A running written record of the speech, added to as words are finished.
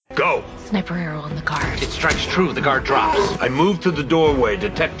Go! Sniper arrow on the guard. It strikes true. The guard drops. I move to the doorway,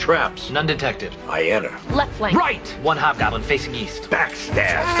 detect traps. None detected. I enter. Left flank. Right! One hobgoblin facing east.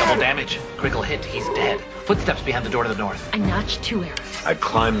 Backstab. Double damage. Critical hit. He's dead. Footsteps behind the door to the north. I notch 2 arrows. I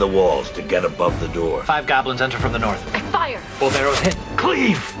climb the walls to get above the door. 5 goblins enter from the north. I fire. Both arrows hit.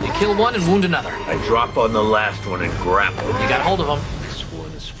 Cleave! You kill one and wound another. I drop on the last one and grapple. You got hold of him. This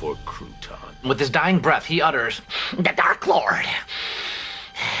one's for Crouton. With his dying breath, he utters, "The Dark Lord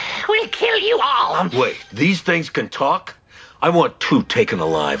will kill you all." Wait, these things can talk? I want 2 taken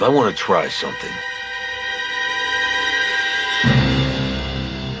alive. I want to try something.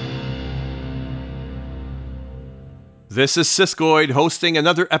 This is Siskoid hosting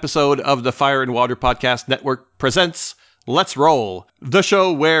another episode of the Fire and Water Podcast Network presents Let's Roll, the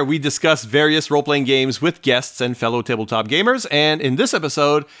show where we discuss various role-playing games with guests and fellow tabletop gamers. And in this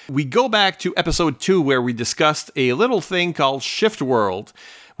episode, we go back to episode 2 where we discussed a little thing called Shift World,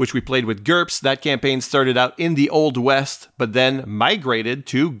 which we played with GURPS. That campaign started out in the Old West, but then migrated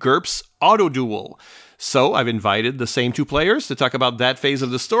to GURPS Auto Duel. So I've invited the same 2 players to talk about that phase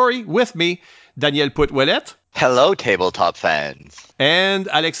of the story with me, Daniel Pouet-Ouellette. Hello, tabletop fans. And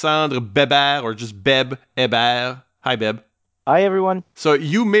Alexandre Bébert, or just Beb Hébert. Hi, Beb. Hi, everyone. So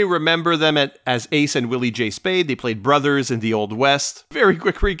you may remember them as Ace and Willie J. Spade. They played brothers in the Old West. Very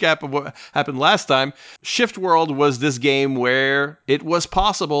quick recap of what happened last time. Shift World was this game where it was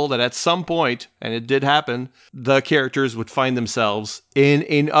possible that at some point, and it did happen, the characters would find themselves in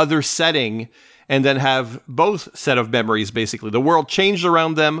another setting and then have both set of memories, basically. The world changed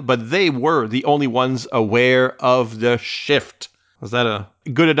around them, but they were the only ones aware of the shift. Was that a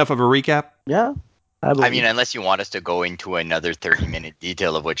good enough of a recap? Yeah. I mean, unless you want us to go into another 30-minute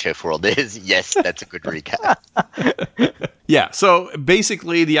detail of what Shift World is, yes, that's a good recap. Yeah, so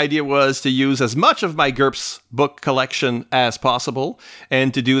basically the idea was to use as much of my GURPS book collection as possible,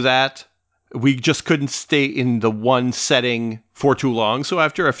 and to do that, we just couldn't stay in the one setting for too long. So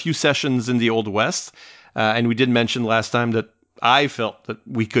after a few sessions in the Old West, and we did mention last time that I felt that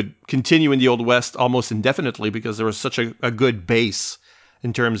we could continue in the Old West almost indefinitely because there was such a good base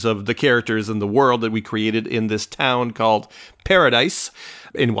in terms of the characters and the world that we created in this town called Paradise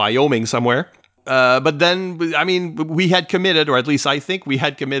in Wyoming somewhere. But then, I mean, we had committed, or at least I think we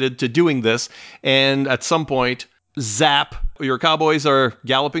had committed to doing this. And at some point, zap, your cowboys are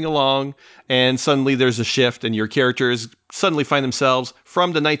galloping along and suddenly there's a shift and your characters suddenly find themselves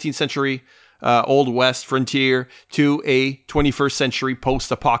from the 19th century Old West frontier to a 21st century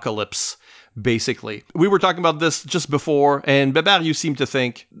post-apocalypse, basically. We were talking about this just before, and Bébert, you seem to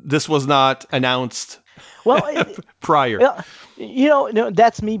think this was not announced prior.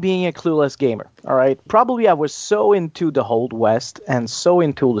 That's me being a clueless gamer, all right? Probably I was so into the Old West and so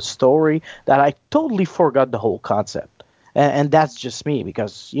into the story that I totally forgot the whole concept. And that's just me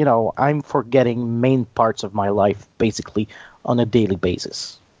because, I'm forgetting main parts of my life basically on a daily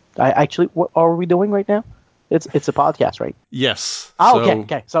basis. What are we doing right now? It's a podcast, right? Yes.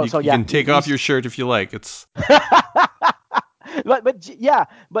 Okay. So you can take off your shirt if you like. It's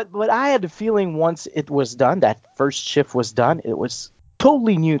but I had the feeling once it was done, that first shift was done, it was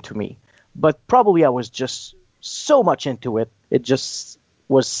totally new to me. But probably I was just so much into it, it just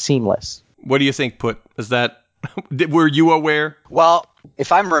was seamless. What do you think, Put? Were you aware? Well,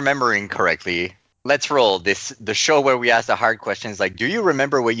 if I'm remembering correctly, Let's Roll, the show where we ask the hard questions like, do you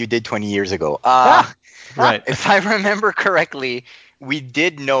remember what you did 20 years ago? Right. If I remember correctly, we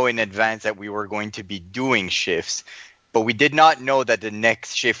did know in advance that we were going to be doing shifts, but we did not know that the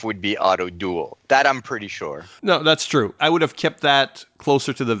next shift would be Auto Duel. That I'm pretty sure. No, that's true. I would have kept that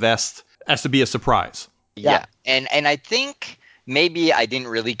closer to the vest as to be a surprise. Yeah. And I think maybe I didn't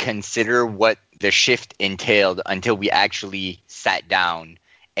really consider what the shift entailed until we actually sat down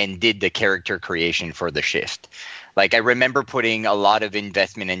and did the character creation for the shift. Like, I remember putting a lot of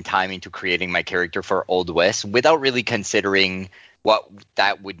investment and time into creating my character for Old West without really considering what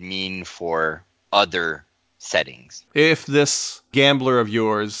that would mean for other settings. If this gambler of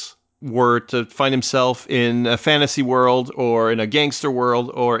yours were to find himself in a fantasy world or in a gangster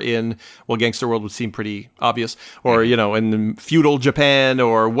world or gangster world would seem pretty obvious, or, in feudal Japan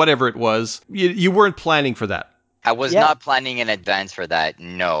or whatever it was, you weren't planning for that. I was not planning in advance for that,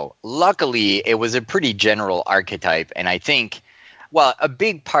 no. Luckily, it was a pretty general archetype, and I think, a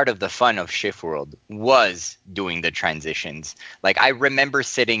big part of the fun of Shift World was doing the transitions. Like, I remember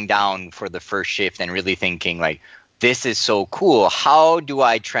sitting down for the first shift and really thinking, like, this is so cool. How do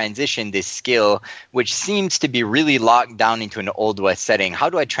I transition this skill, which seems to be really locked down into an Old West setting? How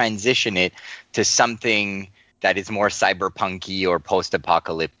do I transition it to something that is more cyberpunky or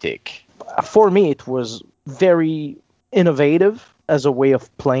post-apocalyptic? For me, it was very innovative. as a way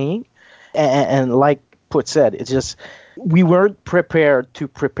of playing. And like Put said, it's just we weren't prepared to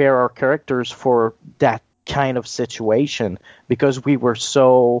prepare our characters for that kind of situation because we were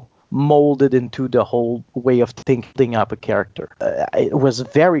so molded into the whole way of thinking up a character. It was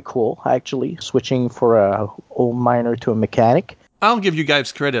very cool, actually, switching for a old miner to a mechanic. I'll give you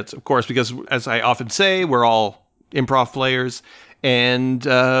guys credit, of course, because as I often say, we're all improv players, and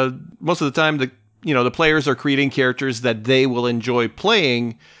most of the time the players are creating characters that they will enjoy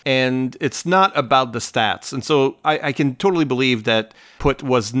playing, and it's not about the stats. And so I can totally believe that Put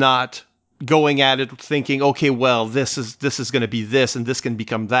was not going at it thinking, okay, well, this is going to be this, and this can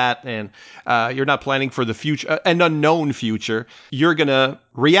become that, and you're not planning for the future, an unknown future. You're going to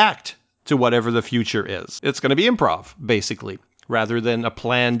react to whatever the future is. It's going to be improv, basically, rather than a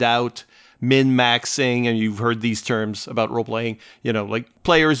planned out min-maxing, and you've heard these terms about role-playing, like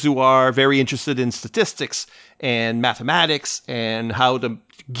players who are very interested in statistics and mathematics and how to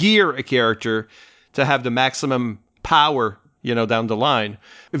gear a character to have the maximum power, down the line.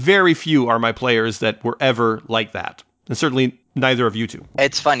 Very few are my players that were ever like that. And certainly neither of you two.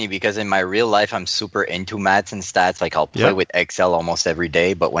 It's funny because in my real life, I'm super into maths and stats. Like I'll play with Excel almost every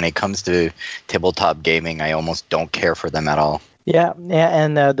day. But when it comes to tabletop gaming, I almost don't care for them at all. Yeah,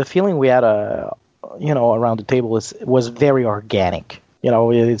 and the feeling we had, around the table was very organic.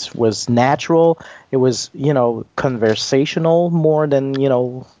 It was natural. It was, conversational more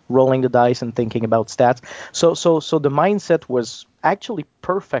than, rolling the dice and thinking about stats. So the mindset was actually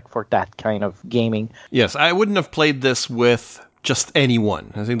perfect for that kind of gaming. Yes, I wouldn't have played this with just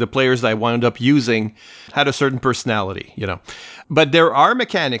anyone. I think the players that I wound up using had a certain personality, But there are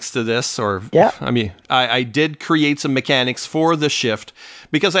mechanics to this, I did create some mechanics for the shift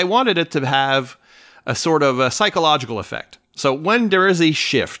because I wanted it to have a sort of a psychological effect. So when there is a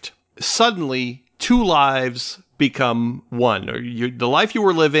shift, suddenly 2 lives become 1. Or the life you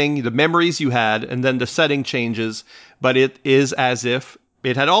were living, the memories you had, and then the setting changes, but it is as if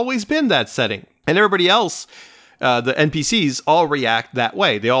it had always been that setting. And everybody else, the NPCs, all react that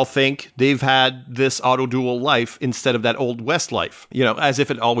way. They all think they've had this auto-dual life instead of that Old West life, as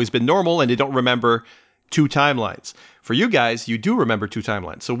if it had always been normal, and they don't remember 2 timelines. For you guys, you do remember 2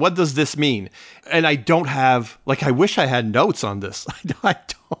 timelines. So what does this mean? And I don't have, I wish I had notes on this.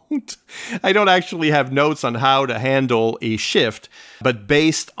 I don't actually have notes on how to handle a shift, but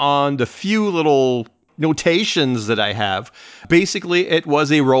based on the few little notations that I have, basically it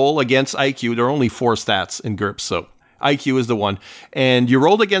was a roll against IQ. There are only 4 stats in GURPS, so IQ is the one. And you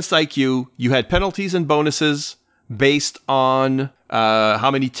rolled against IQ, you had penalties and bonuses based on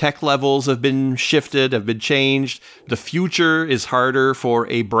how many tech levels have been shifted, have been changed. The future is harder for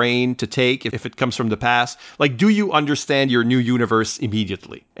a brain to take if it comes from the past. Do you understand your new universe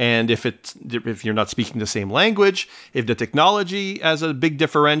immediately? And if you're not speaking the same language, if the technology has a big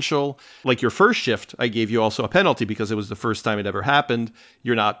differential, like your first shift, I gave you also a penalty because it was the first time it ever happened.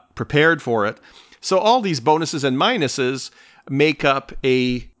 You're not prepared for it. So all these bonuses and minuses make up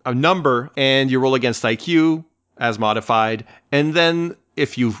a number, and you roll against IQ as modified. And then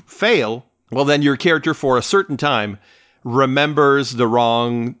if you fail, well, then your character for a certain time remembers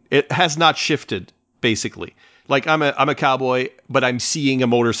it has not shifted, basically. I'm a cowboy, but I'm seeing a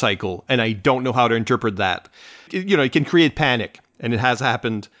motorcycle and I don't know how to interpret that. It can create panic, and it has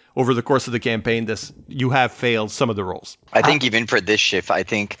happened over the course of the campaign. You have failed some of the rolls. I think even for this shift, I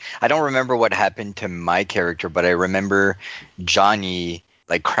don't remember what happened to my character, but I remember Johnny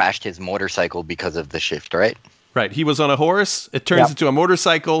crashed his motorcycle because of the shift, right? Right. He was on a horse. It turns into a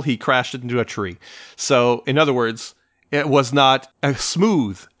motorcycle. He crashed it into a tree. So, in other words, it was not a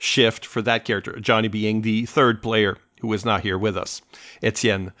smooth shift for that character, Johnny being the 3rd player who is not here with us,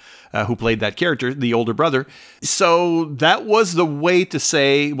 Etienne, who played that character, the older brother. So that was the way to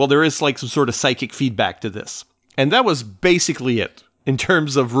say, well, there is some sort of psychic feedback to this. And that was basically it in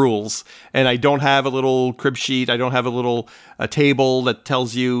terms of rules. And I don't have a little crib sheet. I don't have a table that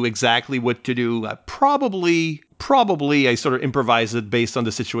tells you exactly what to do. Probably I sort of improvise it based on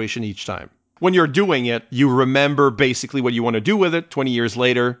the situation each time. When you're doing it, you remember basically what you want to do with it. 20 years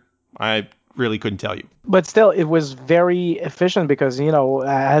later, I really couldn't tell you. But still, it was very efficient because,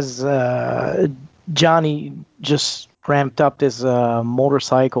 as Johnny just ramped up this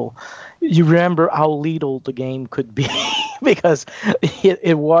motorcycle, you remember how lethal the game could be because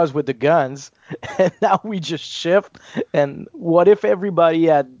it was with the guns, and now we just shift. And what if everybody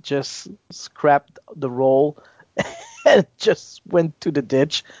had just scrapped the roll and just went to the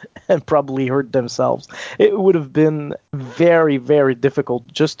ditch and probably hurt themselves? It would have been very, very difficult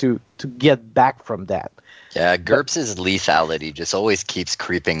just to get back from that. Yeah, GURPS' lethality just always keeps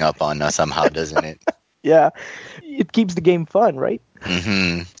creeping up on us somehow, doesn't it? Yeah, it keeps the game fun, right?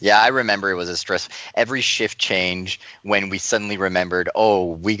 Yeah, I remember it was a stress. Every shift change when we suddenly remembered,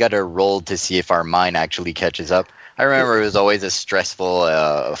 oh, we got to roll to see if our mind actually catches up. I remember it was always a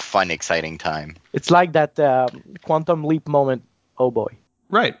stressful, fun, exciting time. It's like that quantum leap moment. Oh boy.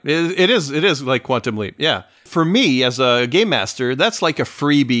 Right. It is like Quantum Leap. Yeah. For me as a game master, that's like a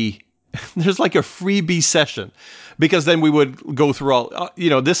freebie. There's like a freebie session because then we would go through all,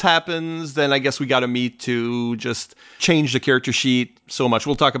 this happens. Then I guess we got to meet to just change the character sheet so much.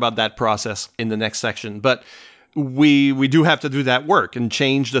 We'll talk about that process in the next section. But we do have to do that work and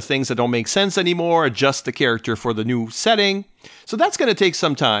change the things that don't make sense anymore, adjust the character for the new setting. So that's going to take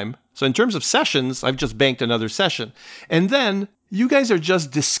some time. So in terms of sessions, I've just banked another session. And then you guys are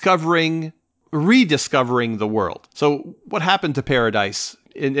just rediscovering the world. So what happened to Paradise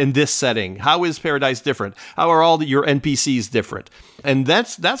in this setting? How is Paradise different? How are all your NPCs different? And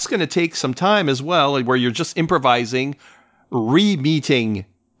that's going to take some time as well, where you're just improvising, re-meeting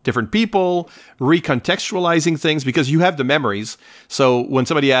different people, recontextualizing things because you have the memories. So when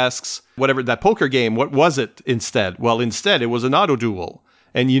somebody asks, whatever that poker game, what was it instead? Well, instead it was an auto duel.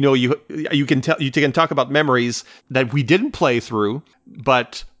 And you can talk about memories that we didn't play through,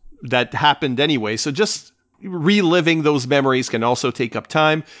 but that happened anyway. So just reliving those memories can also take up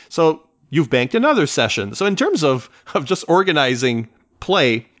time. So you've banked another session. So in terms of just organizing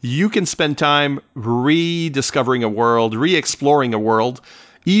play, you can spend time rediscovering a world, re-exploring a world,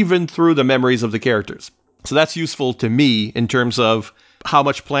 even through the memories of the characters. So that's useful to me in terms of how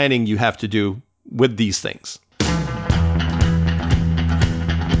much planning you have to do with these things.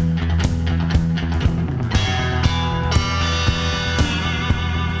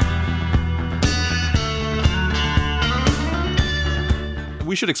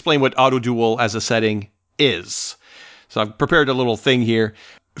 We should explain what Auto Duel as a setting is. So I've prepared a little thing here.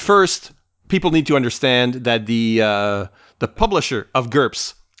 First, people need to understand that the publisher of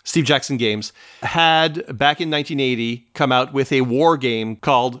GURPS, Steve Jackson Games, had, back in 1980, come out with a war game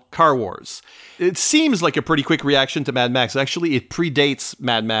called Car Wars. It seems like a pretty quick reaction to Mad Max. Actually, it predates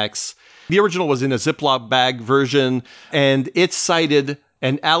Mad Max. The original was in a Ziploc bag version, and it cited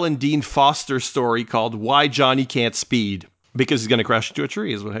an Alan Dean Foster story called Why Johnny Can't Speed. Because he's going to crash into a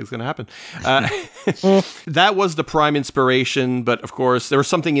tree is what's going to happen. That was the prime inspiration, but of course, there was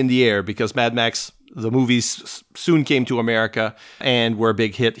something in the air because Mad Max, the movies, soon came to America and were a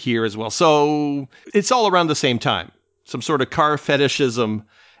big hit here as well. So it's all around the same time. Some sort of car fetishism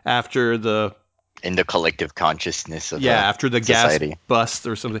after in the collective consciousness of after the society. Gas bust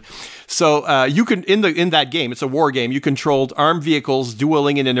or something. So you can in that game, it's a war game. You controlled armed vehicles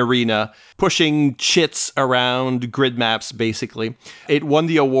dueling in an arena, pushing chits around grid maps. Basically, it won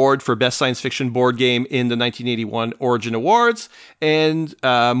the award for best science fiction board game in the 1981 Origin Awards, and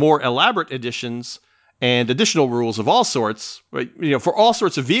more elaborate editions and additional rules of all sorts, right, for all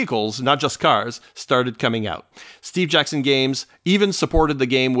sorts of vehicles, not just cars, started coming out. Steve Jackson Games even supported the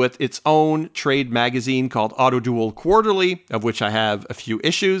game with its own trade magazine called Auto Duel Quarterly, of which I have a few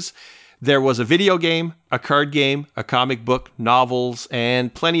issues. There was a video game, a card game, a comic book, novels,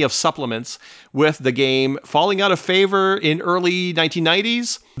 and plenty of supplements, with the game falling out of favor in early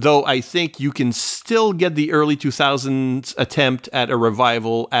 1990s, though I think you can still get the early 2000s attempt at a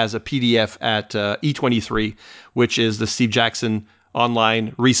revival as a PDF at E23, which is the Steve Jackson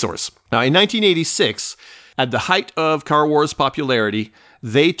online resource. Now, in 1986, at the height of Car Wars popularity,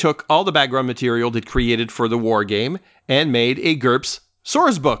 they took all the background material they'd created for the war game and made a GURPS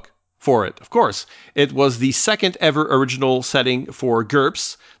source book for it. Of course, it was the second ever original setting for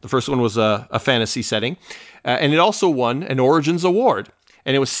GURPS. The first one was a fantasy setting, and it also won an Origins Award.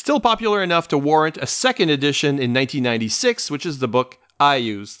 And it was still popular enough to warrant a second edition in 1996, which is the book I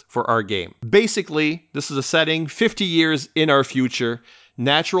used for our game. Basically, this is a setting 50 years in our future.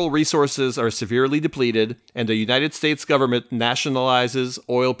 Natural resources are severely depleted, and the United States government nationalizes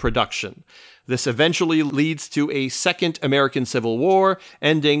oil production. This eventually leads to a second American Civil War,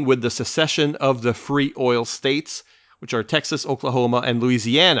 ending with the secession of the free oil states, which are Texas, Oklahoma, and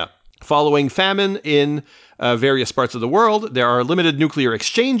Louisiana. Following famine in various parts of the world, there are limited nuclear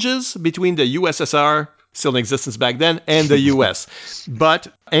exchanges between the USSR, still in existence back then, and the US. But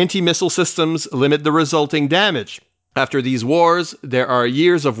anti-missile systems limit the resulting damage. After these wars, there are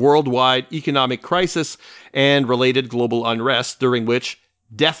years of worldwide economic crisis and related global unrest, during which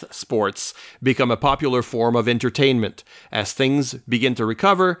death sports become a popular form of entertainment. As things begin to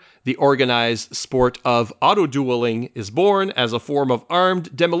recover, the organized sport of auto dueling is born as a form of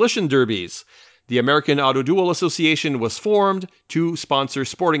armed demolition derbies. The American Auto Duel Association was formed to sponsor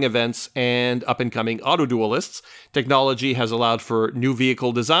sporting events and up-and-coming auto duelists. Technology has allowed for new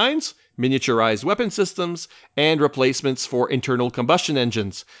vehicle designs, miniaturized weapon systems, and replacements for internal combustion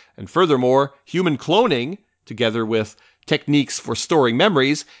engines. And furthermore, human cloning, together with techniques for storing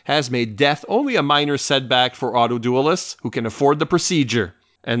memories, has made death only a minor setback for auto-duelists who can afford the procedure.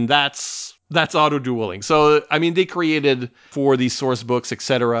 And that's auto-dueling. So, I mean, they created, for these source books,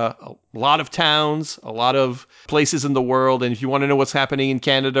 etc., a lot of towns, a lot of places in the world, and if you want to know what's happening in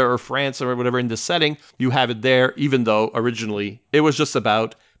Canada or France or whatever in this setting, you have it there, even though originally it was just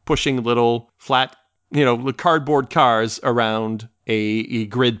about pushing little flat, cardboard cars around a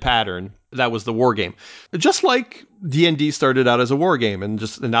grid pattern. That was the war game. Just like D&D started out as a war game and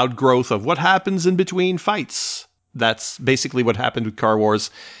just an outgrowth of what happens in between fights. That's basically what happened with Car Wars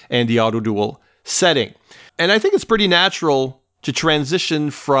and the auto duel setting. And I think it's pretty natural to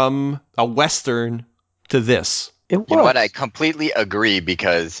transition from a Western to this. You know what? I completely agree,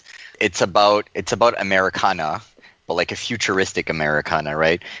 because it's about Americana, but like a futuristic Americana,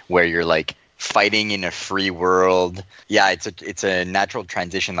 right? Where you're like fighting in a free world. Yeah, it's a natural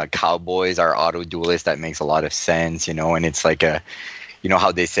transition. Like cowboys are auto duelists. That makes a lot of sense, and it's like a,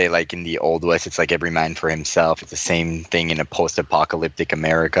 how they say, like in the Old West, it's like every man for himself. It's the same thing in a post-apocalyptic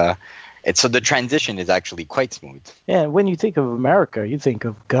America. So the transition is actually quite smooth. Yeah, when you think of America, you think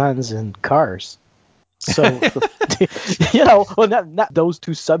of guns and cars. So, not those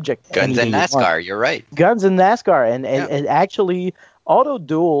two subjects. Guns and NASCAR, you're right. Guns and NASCAR, and actually, auto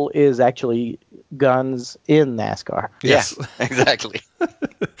duel is actually guns in NASCAR. Yes, yeah, exactly.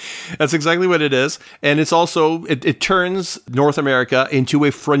 That's exactly what it is. And it's also, it turns North America into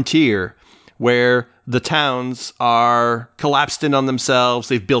a frontier where the towns are collapsed in on themselves.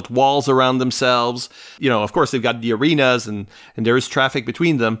 They've built walls around themselves. Of course, they've got the arenas and there is traffic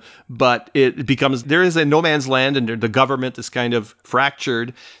between them, but there is a no man's land and the government is kind of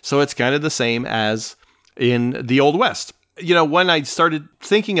fractured. So it's kind of the same as in the Old West. When I started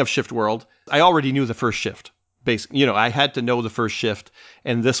thinking of Shift World, I already knew the first shift. Basically, I had to know the first shift,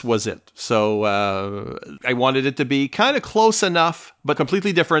 and this was it. So I wanted it to be kind of close enough, but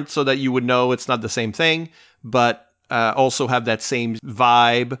completely different, so that you would know it's not the same thing, but also have that same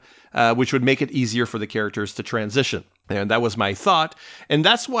vibe, which would make it easier for the characters to transition. And that was my thought. And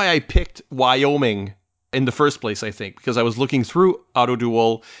that's why I picked Wyoming in the first place, I think, because I was looking through Auto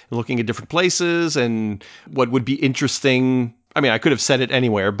Duel and looking at different places and what would be interesting. I mean, I could have said it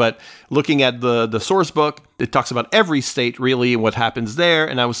anywhere, but looking at the source book, it talks about every state, really, and what happens there.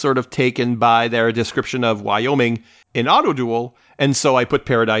 And I was sort of taken by their description of Wyoming in Auto Duel. And so I put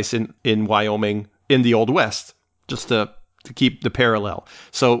Paradise in Wyoming in the Old West, just to keep the parallel.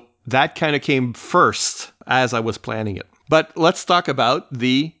 So that kind of came first as I was planning it. But let's talk about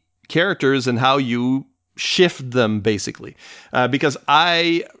the characters and how you shift them, basically, because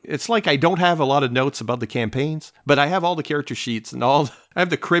it's like I don't have a lot of notes about the campaigns, but I have all the character sheets and I have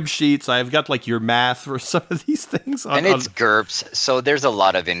the crib sheets. I've got like your math for some of these things. And it's GURPS, so there's a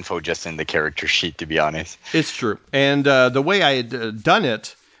lot of info just in the character sheet, to be honest. It's true. And the way I had done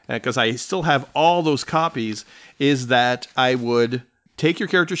it, because I still have all those copies, is that I would take your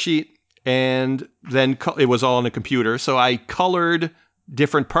character sheet and then it was all on a computer. So I colored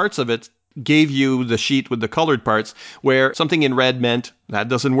different parts of it, gave you the sheet with the colored parts, where something in red meant that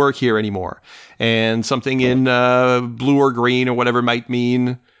doesn't work here anymore. And something in blue or green or whatever might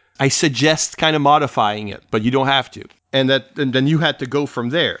mean, I suggest kind of modifying it, but you don't have to. And then you had to go from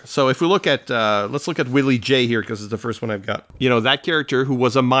there. So if we look at, let's look at Willie J here, because it's the first one I've got. That character who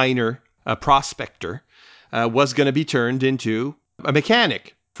was a miner, a prospector, was going to be turned into a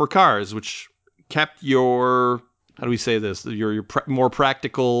mechanic for cars, which kept your, how do we say this, your more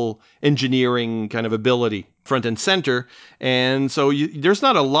practical engineering kind of ability front and center. And so there's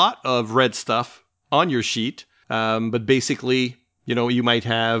not a lot of red stuff on your sheet, but basically, you might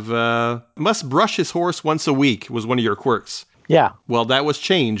have, must brush his horse once a week was one of your quirks. Yeah. Well, that was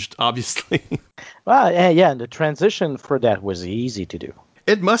changed, obviously. Well, yeah, and the transition for that was easy to do.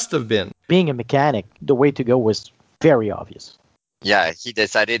 It must have been. Being a mechanic, the way to go was very obvious. Yeah, he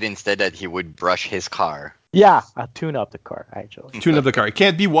decided instead that he would brush his car. Yeah, I'll tune up the car, actually. Tune up the car. It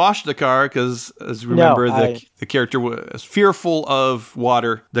can't be washed, the car, because, as you remember, the character was fearful of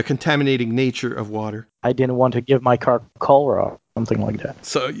water, the contaminating nature of water. I didn't want to give my car cholera or something like that.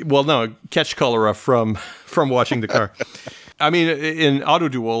 So, well, no, catch cholera from washing the car. I mean, in Auto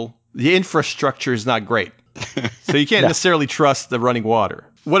Duel, the infrastructure is not great. So you can't necessarily trust the running water.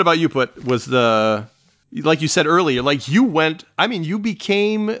 What about you, Put? Was like you said earlier, like you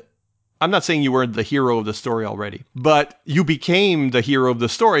became... I'm not saying you were the hero of the story already, but you became the hero of the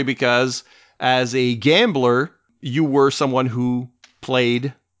story because as a gambler, you were someone who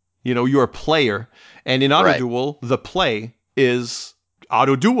played, you're a player. And in Auto Duel, the play is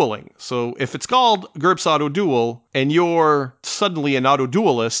auto-dueling. So if it's called GURPS Auto-Duel and you're suddenly an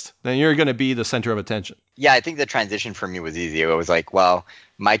auto-duelist, then you're going to be the center of attention. Yeah, I think the transition for me was easy. It was like, well,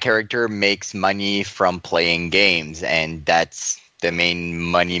 my character makes money from playing games, and that's the main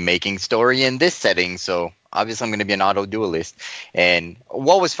money-making story in this setting, so obviously I'm going to be an auto-duelist. And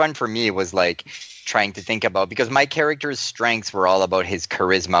what was fun for me was like trying to think about, because my character's strengths were all about his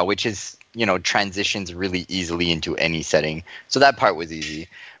charisma, which is, transitions really easily into any setting. So that part was easy.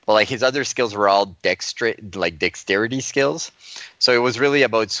 But like his other skills were all dexterity skills. So it was really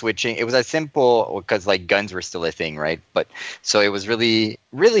about switching. It was as simple because like guns were still a thing, right? But so it was really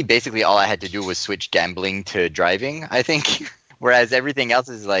basically all I had to do was switch gambling to driving, I think. Whereas everything else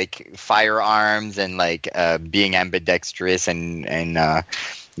is like firearms and like being ambidextrous and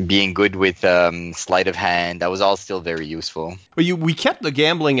being good with sleight of hand. That was all still very useful. But we kept the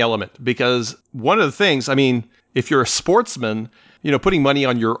gambling element because one of the things, I mean, if you're a sportsman, putting money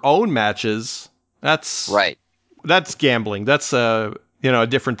on your own matches, that's right. That's gambling. That's a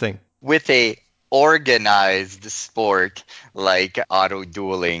different thing. With a organized sport like auto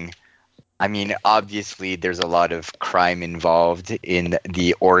dueling, I mean, obviously there's a lot of crime involved in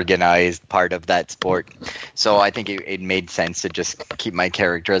the organized part of that sport. So I think it made sense to just keep my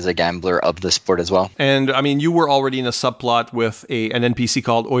character as a gambler of the sport as well. And I mean, you were already in a subplot with an NPC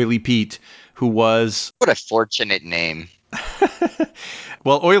called Oily Pete, who was... What a fortunate name.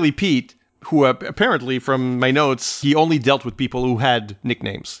 Well, Oily Pete, who apparently, from my notes, he only dealt with people who had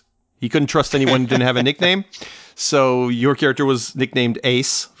nicknames. He couldn't trust anyone who didn't have a nickname. So your character was nicknamed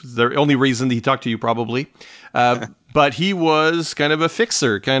Ace. The only reason he talked to you, probably. But he was kind of a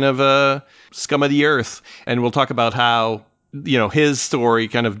fixer, kind of a scum of the earth. And we'll talk about how, his story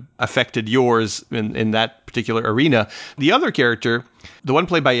kind of affected yours in that particular arena. The other character, the one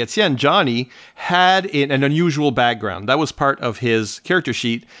played by Etienne, Johnny, had an unusual background. That was part of his character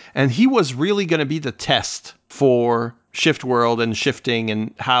sheet. And he was really going to be the test for Shift World and shifting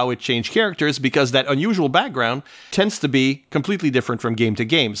and how it changed characters, because that unusual background tends to be completely different from game to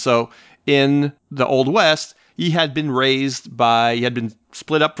game. So in the Old West, he had been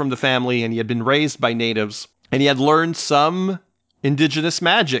split up from the family, and he had been raised by natives, and he had learned some indigenous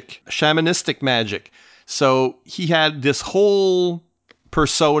magic, shamanistic magic. So he had this whole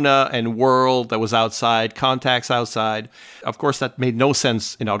persona and world that was outside, contacts outside. Of course, that made no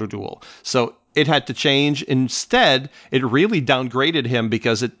sense in Auto Duel. So it had to change. Instead, it really downgraded him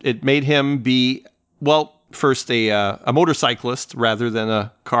because it made him be, well, first a motorcyclist rather than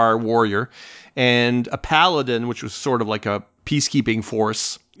a car warrior, and a paladin, which was sort of like a peacekeeping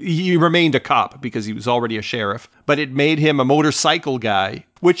force. He remained a cop because he was already a sheriff, but it made him a motorcycle guy,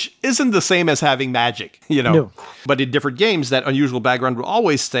 which isn't the same as having magic, No. But in different games, that unusual background will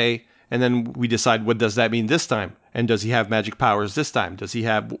always stay. And then we decide, what does that mean this time? And does he have magic powers this time?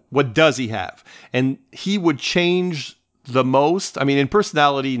 What does he have? And he would change the most. I mean, in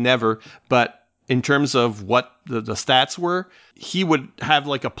personality, never. But in terms of what the stats were, he would have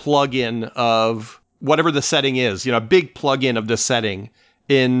like a plug-in of whatever the setting is, a big plug-in of the setting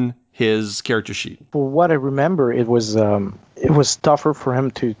in his character sheet. For what I remember, it was tougher for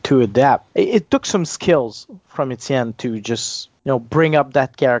him to adapt. It took some skills from Etienne to just bring up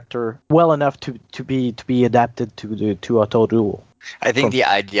that character well enough to be adapted to Auto Duel. I think the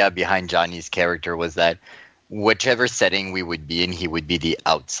idea behind Johnny's character was that whichever setting we would be in, he would be the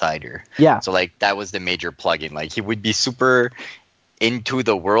outsider. Yeah. So like that was the major plugin. Like he would be super into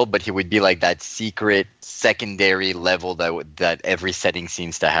the world, but he would be like that secret secondary level that every setting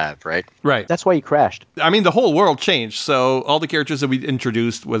seems to have, right? Right. That's why he crashed. I mean, the whole world changed. So all the characters that we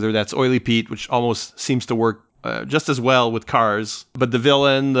introduced, whether that's Oily Pete, which almost seems to work just as well with cars, but the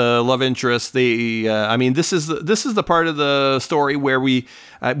villain, the love interest, this is the part of the story where we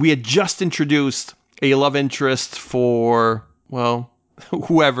had just introduced a love interest for, well,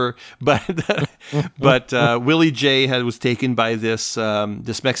 whoever, but Willie J was taken by this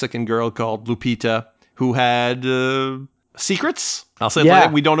Mexican girl called Lupita, who had secrets. I'll say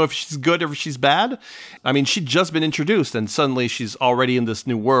that. We don't know if she's good or if she's bad. I mean, she'd just been introduced, and suddenly she's already in this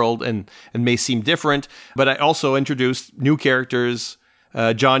new world and may seem different. But I also introduced new characters.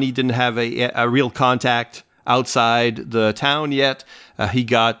 Johnny didn't have a real contact outside the town yet. He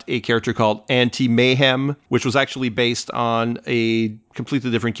got a character called Anti-Mayhem, which was actually based on a completely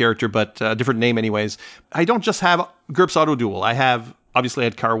different character, but a different name anyways. I don't just have GURPS Auto Duel. I had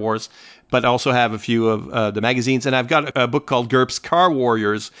Car Wars, but I also have a few of the magazines, and I've got a book called GURPS Car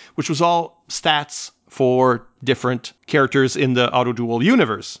Warriors, which was all stats for different characters in the Auto Duel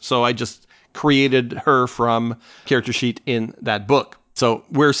universe. So I just created her from character sheet in that book. So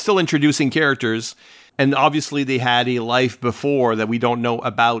we're still introducing characters. And obviously they had a life before that we don't know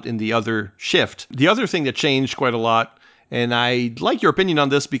about in the other shift. The other thing that changed quite a lot, and I like your opinion on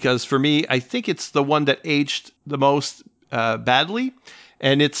this because for me, I think it's the one that aged the most badly.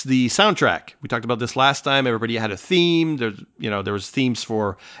 And it's the soundtrack. We talked about this last time. Everybody had a theme. There was themes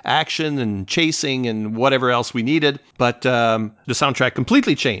for action and chasing and whatever else we needed. But the soundtrack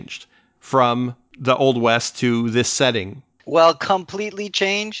completely changed from the Old West to this setting. Well, completely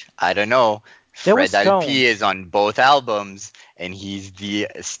change? I don't know. There was Fred tone. LP is on both albums, and he's the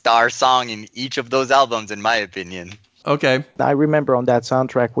star song in each of those albums, in my opinion. Okay. I remember on that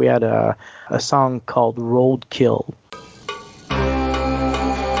soundtrack we had a song called Roadkill.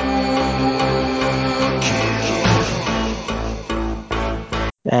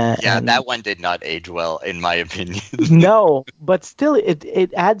 And that one did not age well, in my opinion. No, but still,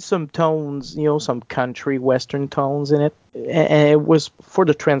 it had some tones, some country western tones in it, and it was for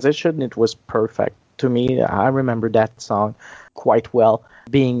the transition. It was perfect to me. I remember that song quite well.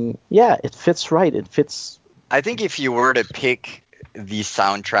 It fits right. It fits. I think if you were to pick the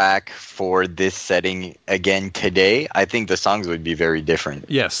soundtrack for this setting again today, I think the songs would be very different.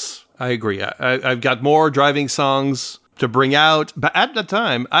 Yes, I agree. I've got more driving songs to bring out. But at the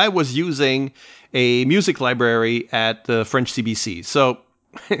time, I was using a music library at the French CBC. So,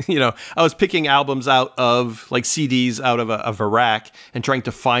 I was picking albums out of, like CDs out of a rack and trying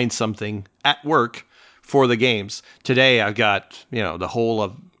to find something at work for the games. Today, I've got, the whole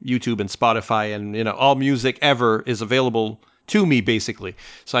of YouTube and Spotify and, all music ever is available to me, basically.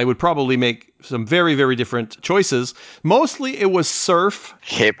 So I would probably make some very, very different choices. Mostly it was surf.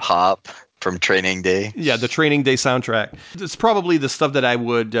 Hip hop. From Training Day. Yeah, the Training Day soundtrack. It's probably the stuff that I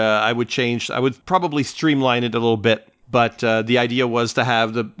would change. I would probably streamline it a little bit. But the idea was to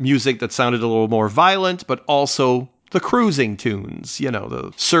have the music that sounded a little more violent, but also the cruising tunes,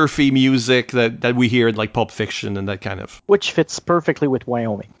 the surfy music that we hear in like Pulp Fiction and that kind of. Which fits perfectly with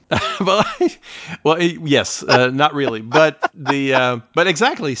Wyoming. Yes, not really. But but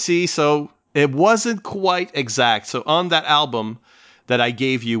exactly. See, so it wasn't quite exact. So on that album that I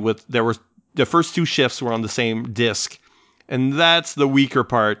gave you there were the first two shifts were on the same disc, and that's the weaker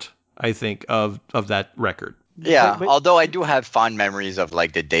part, I think, of that record. Yeah, although I do have fond memories of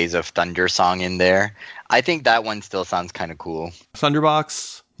like the Days of Thunder song in there. I think that one still sounds kind of cool.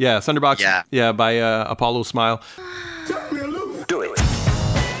 Thunderbox? Yeah, Thunderbox. Yeah, by Apollo Smile. Do it.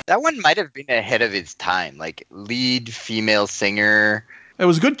 That one might have been ahead of its time, like lead female singer. It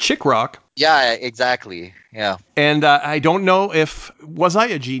was good chick rock. Yeah, exactly. Yeah. And I don't know was I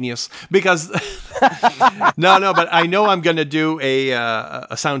a genius? Because, no, but I know I'm going to do a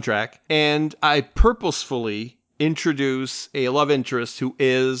soundtrack. And I purposefully introduce a love interest who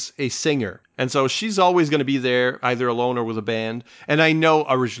is a singer. And so she's always going to be there, either alone or with a band. And I know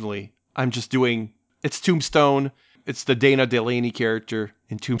originally I'm just it's Tombstone. It's the Dana Delaney character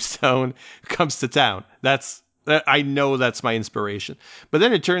in Tombstone who comes to town. I know that's my inspiration. But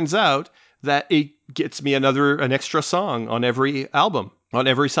then it turns out that it gets me an extra song on every album, on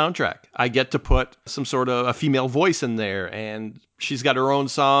every soundtrack. I get to put some sort of a female voice in there, and she's got her own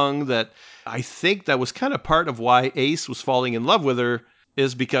song that I think that was kind of part of why Ace was falling in love with her,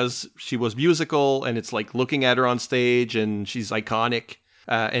 is because she was musical, and it's like looking at her on stage, and she's iconic.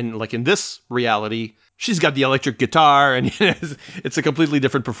 And like in this reality, she's got the electric guitar, and it's a completely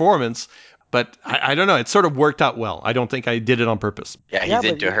different performance. But I don't know. It sort of worked out well. I don't think I did it on purpose. Yeah, he's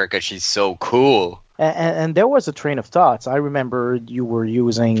into her because she's so cool. And there was a train of thoughts. I remember you were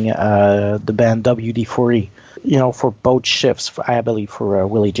using the band WD-40, for both shifts, I believe, for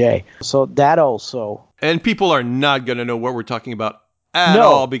Willie J. So that also... And people are not going to know what we're talking about at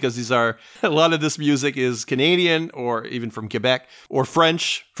all, because a lot of this music is Canadian or even from Quebec or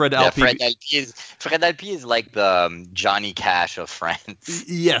French. Fred LP. Fred LP is like the Johnny Cash of France.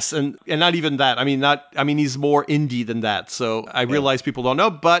 Yes, and not even that. I mean, he's more indie than that. So I realize people don't know,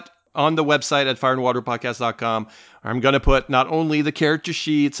 but on the website at fireandwaterpodcast.com, I'm going to put not only the character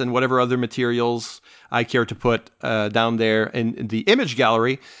sheets and whatever other materials I care to put down there in the image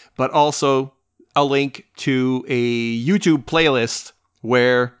gallery, but also a link to a YouTube playlist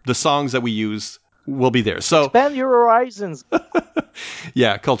where the songs that we use will be there. So expand your horizons.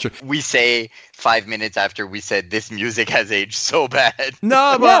 Yeah, culture. We say 5 minutes after we said this music has aged so bad.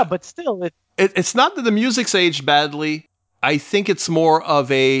 No, but still, it's not that the music's aged badly. I think it's more of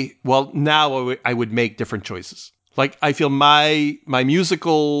now I would make different choices. Like, I feel my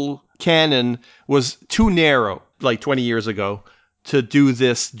musical canon was too narrow, like 20 years ago, to do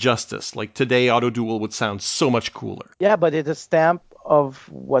this justice. Like, today, Auto Duel would sound so much cooler. Yeah, but it's a stamp of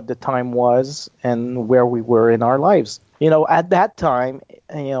what the time was and where we were in our lives. At that time,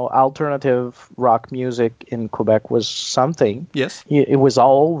 alternative rock music in Quebec was something. Yes. It was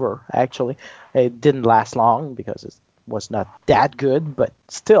all over, actually. It didn't last long because it was not that good, but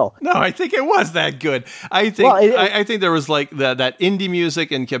still. No, I think it was that good. I think I think there was like that indie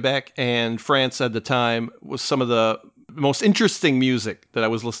music in Quebec and France at the time was some of the most interesting music that I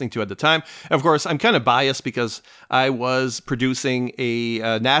was listening to at the time. Of course, I'm kind of biased because I was producing a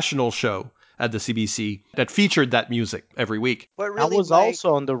national show at the CBC that featured that music every week. But I really, was Mike,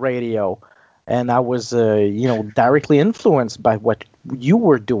 also on the radio, and I was, directly influenced by what you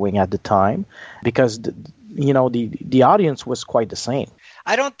were doing at the time, because the audience was quite the same.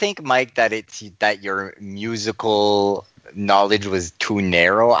 I don't think, Mike, that your musical knowledge was too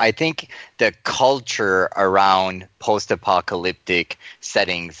narrow. I think the culture around post-apocalyptic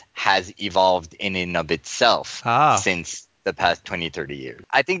settings has evolved in and of itself since the past 20, 30 years.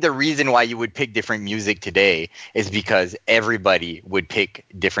 I think the reason why you would pick different music today is because everybody would pick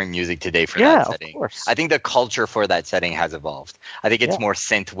different music today for that setting. Of course. I think the culture for that setting has evolved. I think it's Yeah. more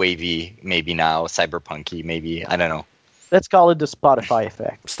synth wavy maybe now, cyberpunky maybe. I don't know. Let's call it the Spotify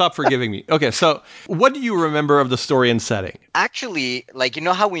effect. Stop forgiving me. Okay, so what do you remember of the story and setting? Actually, like,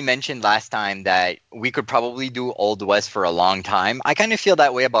 how we mentioned last time that we could probably do Old West for a long time? I kind of feel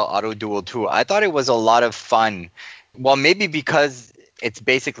that way about Auto Duel too. I thought it was a lot of fun. Well, maybe because it's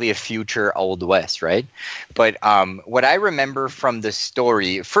basically a future Old West, right? But what I remember from the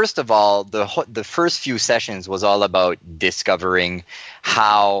story, first of all, the first few sessions was all about discovering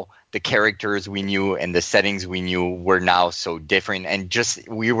how the characters we knew and the settings we knew were now so different, and just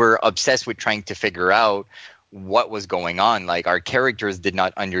we were obsessed with trying to figure out what was going on. Like, our characters did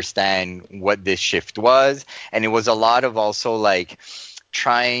not understand what this shift was, and it was a lot of also like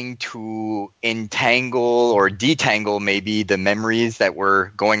trying to entangle or detangle maybe the memories that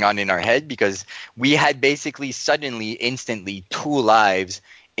were going on in our head, because we had basically suddenly instantly two lives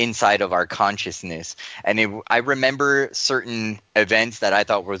inside of our consciousness. And I remember certain events that I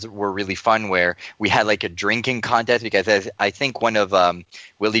thought were really fun, where we had like a drinking contest, because I think one of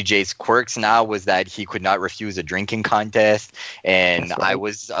Willie J's quirks now was that he could not refuse a drinking contest, and That's right. I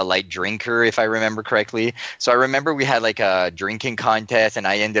was a light drinker, if I remember correctly. So I remember we had like a drinking contest, and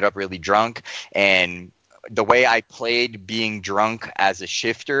I ended up really drunk, and the way I played being drunk as a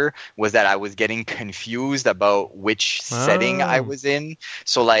shifter was that I was getting confused about which setting I was in.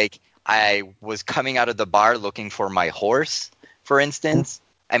 So, like, I was coming out of the bar looking for my horse, for instance.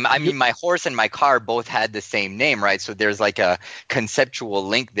 I mean, my horse and my car both had the same name, right? So there's like a conceptual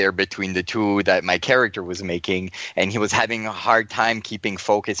link there between the two that my character was making, and he was having a hard time keeping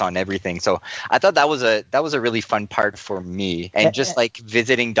focus on everything. So I thought that was a really fun part for me, and just like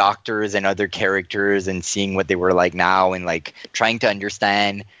visiting doctors and other characters and seeing what they were like now, and like trying to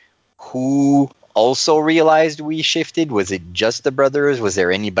understand who also realized we shifted. Was it just the brothers? Was there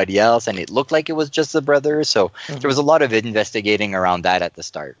anybody else? And it looked like it was just the brothers. So there was a lot of investigating around that at the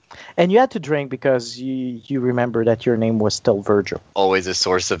start. And you had to drink because you remember that your name was still Virgil. Always a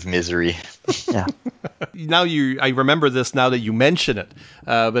source of misery. Yeah. I remember this now that you mention it,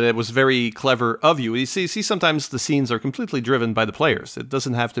 but it was very clever of you. You see, sometimes the scenes are completely driven by the players. It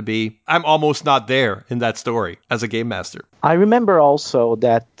doesn't have to be, I'm almost not there in that story as a game master. I remember also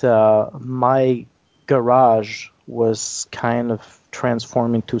that my garage was kind of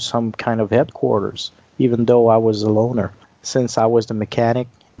transformed into some kind of headquarters, even though I was a loner. Since I was the mechanic,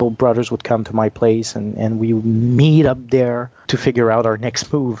 both brothers would come to my place, and we would meet up there to figure out our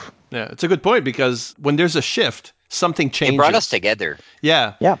next move. Yeah, it's a good point, because when there's a shift, something changes. It brought us together.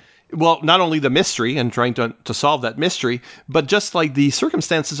 Yeah. Yeah. Well, not only the mystery and trying to solve that mystery, but just like the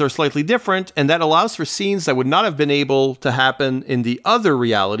circumstances are slightly different, and that allows for scenes that would not have been able to happen in the other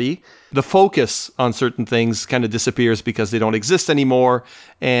reality. The focus on certain things kind of disappears because they don't exist anymore,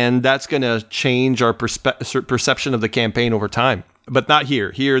 and that's going to change our perception of the campaign over time. But not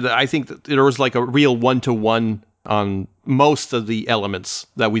here. Here, I think that there was like a real one-to-one on most of the elements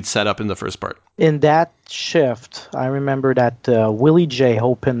that we'd set up in the first part. In that shift, I remember that Willie J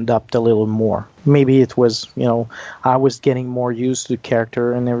opened up a little more. Maybe it was, I was getting more used to the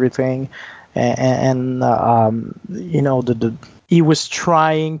character and everything. And he was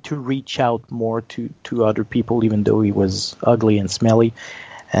trying to reach out more to other people, even though he was ugly and smelly.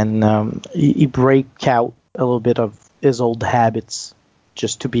 And he break out a little bit of his old habits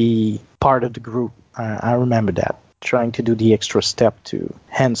just to be part of the group. I remember that, trying to do the extra step to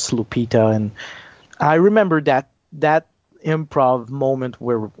hence Lupita. And I remember that improv moment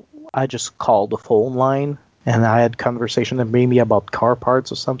where I just called the phone line and I had conversation maybe about car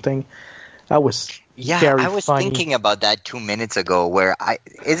parts or something. That was Yeah, very I was funny. thinking about that 2 minutes ago. Where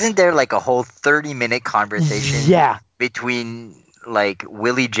isn't there like a whole 30-minute conversation Yeah, between like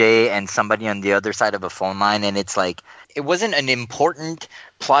Willie J and somebody on the other side of a phone line, and it's like it wasn't an important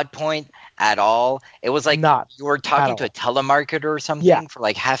plot point at all. It was like not you were at talking to all. a telemarketer or something Yeah. for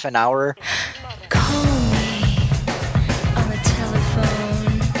like half an hour. Call me on the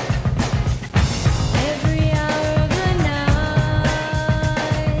telephone every hour of the night.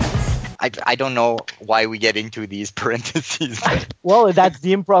 I don't know why we get into these parentheses. Well, that's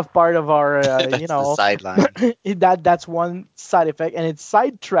the improv part of our, That's the sideline. that's one side effect, and it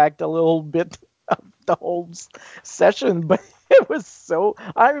sidetracked a little bit of the whole session, but it was so.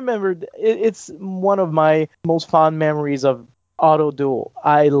 I remember it's one of my most fond memories of Auto Duel.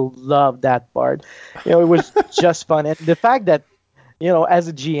 I love that part. It was just fun, and the fact that as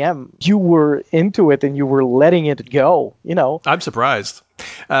a GM, you were into it and you were letting it go. I'm surprised.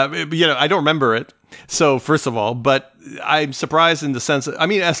 I don't remember it. So first of all, but I'm surprised in the sense that, I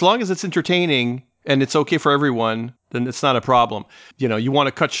mean, as long as it's entertaining and it's okay for everyone, then it's not a problem. You want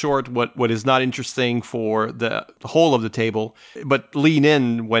to cut short what is not interesting for the whole of the table, but lean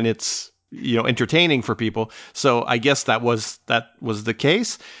in when it's entertaining for people. So I guess that was the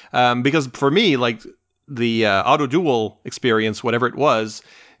case, because for me, like the Auto Duel experience, whatever it was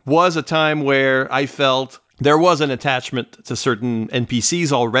a time where I felt there was an attachment to certain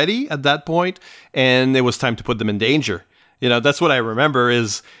NPCs already at that point, and it was time to put them in danger. That's what I remember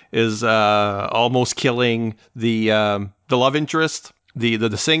is almost killing the love interest,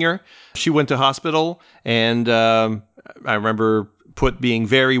 the singer. She went to hospital, and I remember being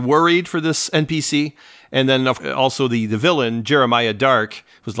very worried for this NPC. And then also the villain, Jeremiah Dark,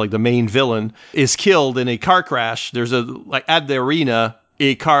 who's like the main villain, is killed in a car crash. There's at the arena,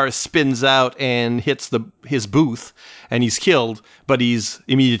 a car spins out and hits his booth, and he's killed, but he's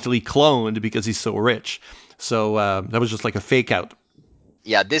immediately cloned because he's so rich. So that was just like a fake out.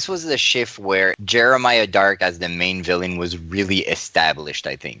 Yeah, this was the shift where Jeremiah Dark as the main villain was really established,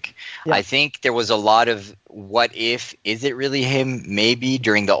 I think. Yeah. I think there was a lot of what if, is it really him? Maybe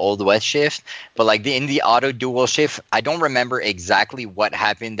during the Old West shift. But like in the Auto Duel shift, I don't remember exactly what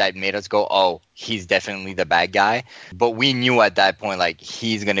happened that made us go, oh, he's definitely the bad guy. But we knew at that point, like,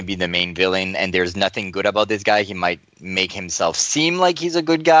 he's going to be the main villain and there's nothing good about this guy. He might make himself seem like he's a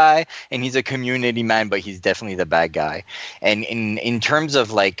good guy and he's a community man, but he's definitely the bad guy. And in terms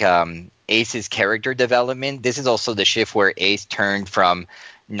of like Ace's character development, this is also the shift where Ace turned from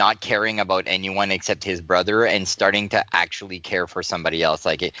not caring about anyone except his brother and starting to actually care for somebody else.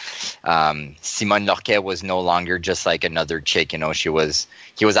 Like Simone Lorquet was no longer just like another chick, he was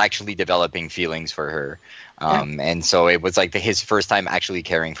actually developing feelings for her. And so it was like his first time actually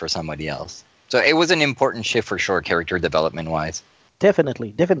caring for somebody else. So it was an important shift for sure, character development wise.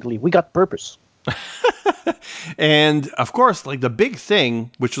 Definitely. We got purpose. And of course, like the big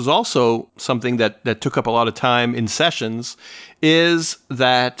thing, which was also something that took up a lot of time in sessions, is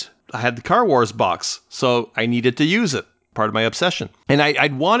that I had the Car Wars box, so I needed to use it. Part of my obsession. And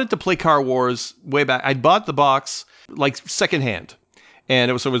I'd wanted to play Car Wars way back. I'd bought the box like secondhand. And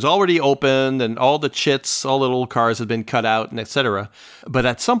it was already opened, and all the chits, all the little cars had been cut out, and etc. But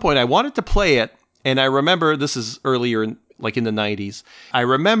at some point, I wanted to play it, and I remember, this is earlier, in the 90s, I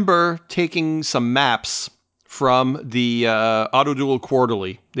remember taking some maps from the Auto Duel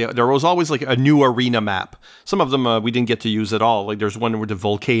Quarterly. There was always like a new arena map. Some of them we didn't get to use at all. Like there's one with the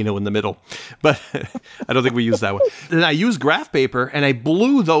volcano in the middle, but I don't think we used that one. Then I used graph paper, and I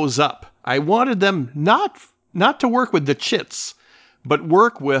blew those up. I wanted them not to work with the chits, but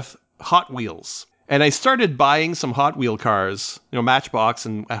work with Hot Wheels. And I started buying some Hot Wheel cars, Matchbox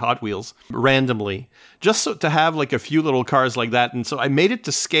and Hot Wheels, randomly, just to have like a few little cars like that. And so I made it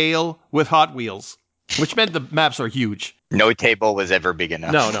to scale with Hot Wheels, which meant the maps are huge. No table was ever big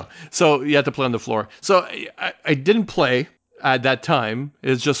enough. No. So you had to play on the floor. So I didn't play at that time.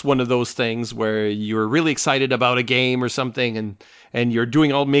 It's just one of those things where you're really excited about a game or something, and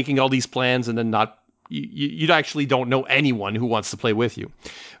you're making all these plans, and then you actually don't know anyone who wants to play with you.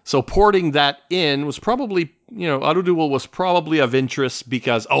 So porting that in was probably, Auto Duel was probably of interest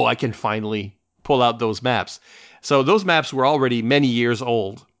because, I can finally pull out those maps. So those maps were already many years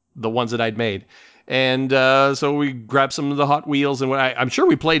old, the ones that I'd made. And so we grabbed some of the Hot Wheels, and I'm sure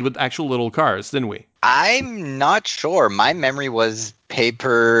we played with actual little cars, didn't we? I'm not sure. My memory was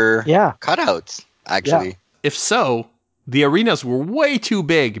paper cutouts, actually. Yeah. If so, the arenas were way too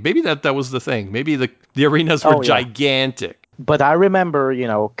big. Maybe that was the thing. Maybe the arenas were gigantic. But I remember,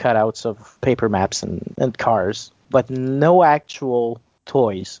 cutouts of paper maps and cars, but no actual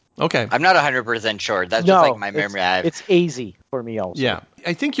toys. Okay. I'm not 100% sure. That's just like my memory I have. It's easy for me also. Yeah.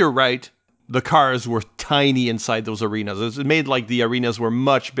 I think you're right the cars were tiny inside those arenas. It made like the arenas were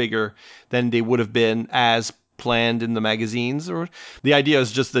much bigger than they would have been as planned in the magazines. Or the idea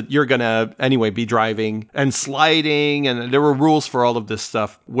is just that you're gonna anyway be driving and sliding, and there were rules for all of this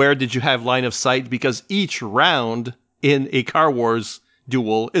stuff. Where did you have line of sight? Because each round in a Car Wars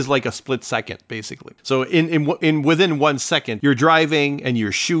duel is like a split second, basically. So in within 1 second, you're driving and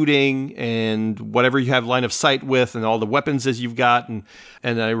you're shooting and whatever you have line of sight with and all the weapons as you've got. And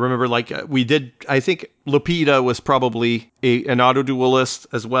I remember we did, I think Lupita was probably an auto duelist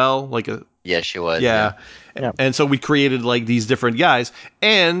as well. Yeah, she was. Yeah. And so we created like these different guys.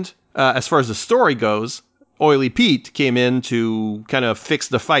 And as far as the story goes, Oily Pete came in to kind of fix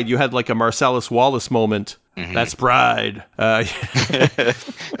the fight. You had like a Marcellus Wallace moment. Mm-hmm. That's pride.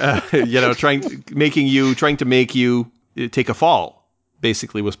 Trying to make you take a fall,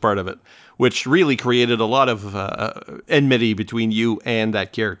 basically, was part of it, which really created a lot of enmity between you and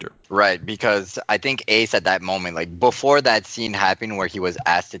that character. Right, because I think Ace at that moment, like before that scene happened where he was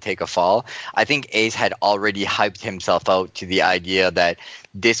asked to take a fall, I think Ace had already hyped himself out to the idea that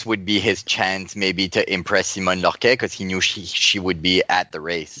this would be his chance maybe to impress Simone Lorquet because he knew she would be at the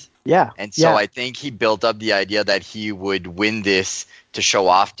race. Yeah. And so I think he built up the idea that he would win this to show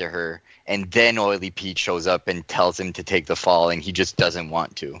off to her. And then Oily Pete shows up and tells him to take the fall, and he just doesn't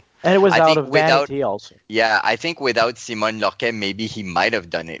want to. And it was out of vanity also. Yeah, I think without Simone Lorquet, maybe he might have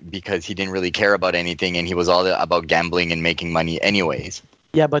done it because he didn't really care about anything and he was all about gambling and making money anyways.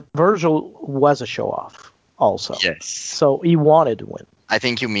 Yeah, but Virgil was a show-off also. Yes. So he wanted to win. I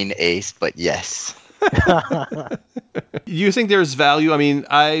think you mean Ace, but yes. Do you think there's value? I mean,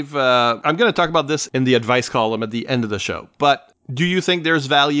 I'm going to talk about this in the advice column at the end of the show, but do you think there's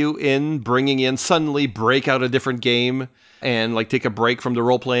value in suddenly break out a different game and like take a break from the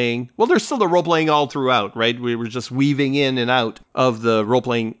role-playing? Well, there's still the role-playing all throughout, right? We were just weaving in and out of the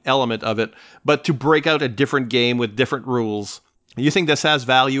role-playing element of it, but to break out a different game with different rules, you think this has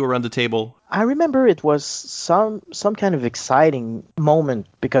value around the table? I remember it was some kind of exciting moment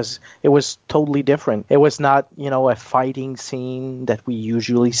because it was totally different. It was not, a fighting scene that we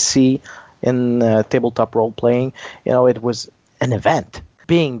usually see in tabletop role-playing. It was an event.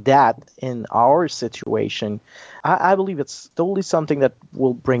 Being that in our situation, I believe it's totally something that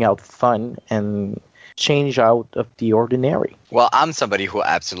will bring out fun and change out of the ordinary. Well, I'm somebody who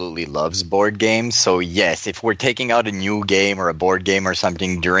absolutely loves board games, so yes, if we're taking out a new game or a board game or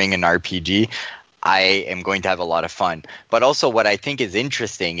something during an RPG, I am going to have a lot of fun. But also what I think is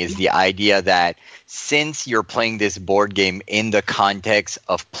interesting is the idea that since you're playing this board game in the context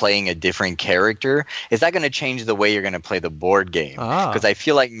of playing a different character, is that going to change the way you're going to play the board game? Because I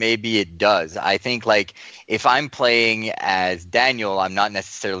feel like maybe it does. I think like if I'm playing as Daniel, I'm not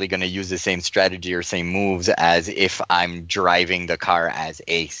necessarily going to use the same strategy or same moves as if I'm driving the car as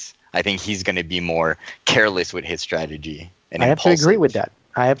Ace. I think he's going to be more careless with his strategy. And I have to agree with that.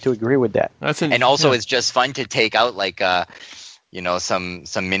 And also, it's just fun to take out like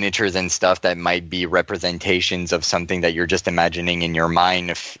some miniatures and stuff that might be representations of something that you're just imagining in your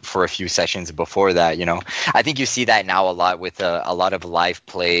mind for a few sessions before that. I think you see that now a lot with a lot of live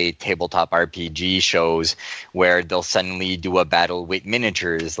play tabletop RPG shows where they'll suddenly do a battle with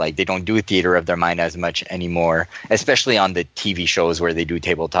miniatures. Like they don't do theater of their mind as much anymore, especially on the TV shows where they do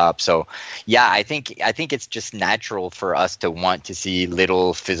tabletop. So yeah, I think it's just natural for us to want to see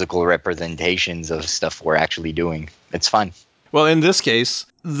little physical representations of stuff we're actually doing. It's fun. Well, in this case,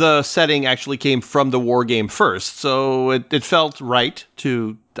 the setting actually came from the war game first, so it felt right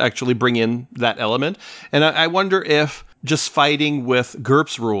to actually bring in that element. And I wonder if just fighting with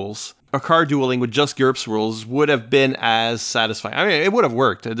GURPS rules, or car dueling with just GURPS rules, would have been as satisfying. I mean, it would have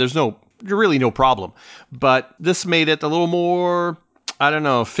worked. There's really no problem. But this made it a little more,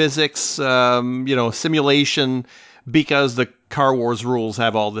 physics, simulation, because the Car Wars rules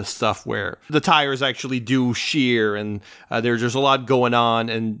have all this stuff where the tires actually do shear and there's a lot going on,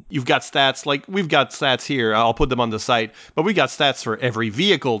 and you've got stats, like we've got stats here, I'll put them on the site, but we got stats for every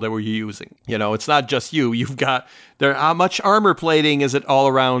vehicle that we're using. It's not just you've got how much armor plating is it all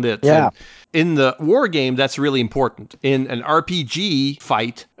around it. Yeah. And in the war game, that's really important. In an RPG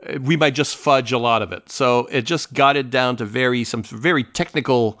fight, we might just fudge a lot of it. So it just got it down to some very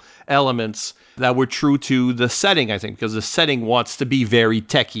technical elements that were true to the setting, I think, because the setting wants to be very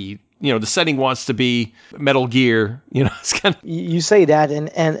techy. The setting wants to be Metal Gear. It's kind of... You say that, and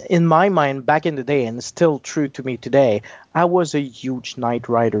in my mind, back in the day, and it's still true to me today, I was a huge Knight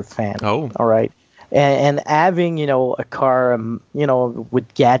Rider fan. Oh. All right. and having a car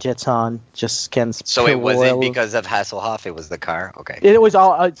with gadgets on just can So it wasn't spoil. because of Hasselhoff, it was the car? Okay.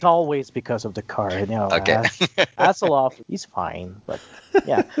 It's always because of the car. Okay. Hasselhoff, he's fine, but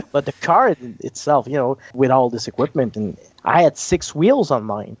yeah, but the car itself, with all this equipment, and I had 6 wheels on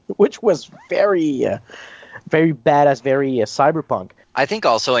mine, which was very badass, very cyberpunk. I think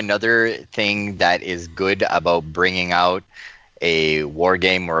also another thing that is good about bringing out a war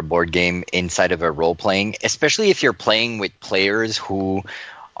game or a board game inside of a role playing, especially if you're playing with players who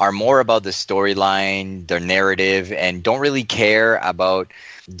are more about the storyline, the narrative, and don't really care about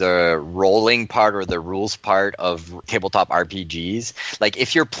the rolling part or the rules part of tabletop RPGs. Like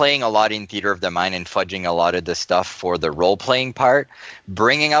if you're playing a lot in Theater of the Mind and fudging a lot of the stuff for the role playing part,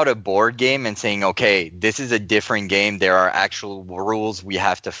 bringing out a board game and saying, okay, this is a different game, there are actual rules we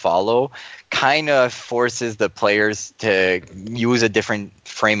have to follow, kind of forces the players to use a different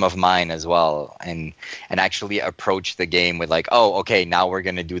frame of mind as well, and actually approach the game with like, oh, okay, now we're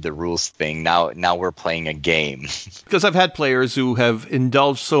going to do the rules thing. Now we're playing a game. Because I've had players who have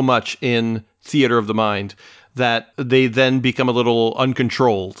indulged so much in Theater of the Mind that they then become a little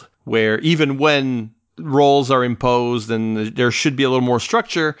uncontrolled, where even when roles are imposed and there should be a little more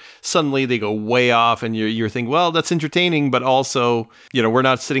structure, suddenly they go way off, and you're thinking, well, that's entertaining, but also, we're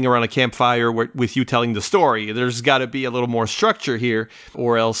not sitting around a campfire with you telling the story. There's got to be a little more structure here,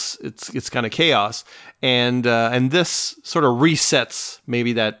 or else it's kind of chaos. And this sort of resets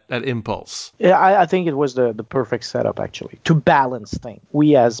maybe that impulse. Yeah, I think it was the perfect setup actually to balance things.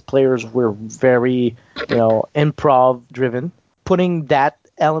 We as players were very, improv driven, putting that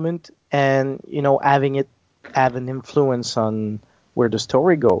element and having it have an influence on where the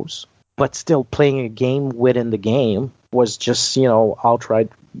story goes, but still playing a game within the game was just outright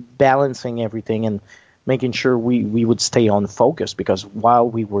balancing everything and making sure we would stay on focus, because while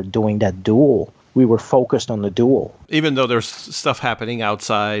we were doing that duel, we were focused on the duel. Even though there's stuff happening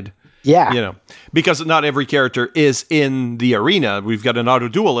outside. Yeah. Because not every character is in the arena. We've got an auto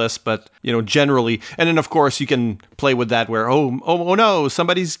duelist, but generally, and then of course you can play with that where oh no,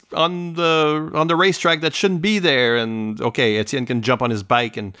 somebody's on the racetrack that shouldn't be there, and okay, Etienne can jump on his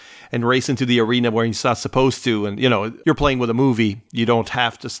bike and race into the arena where he's not supposed to, and you're playing with a movie. You don't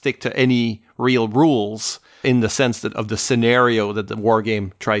have to stick to any real rules in the sense that of the scenario that the war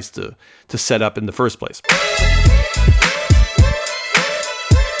game tries to set up in the first place.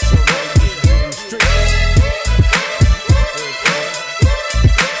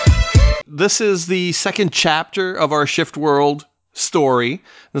 This is the second chapter of our Shift World story.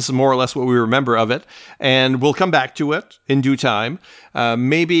 This is more or less what we remember of it, and we'll come back to it in due time.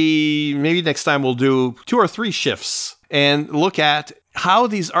 Maybe next time we'll do 2 or 3 shifts and look at how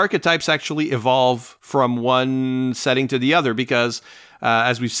these archetypes actually evolve from one setting to the other, because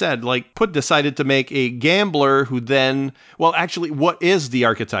as we've said, Put decided to make a gambler who then, well, actually, what is the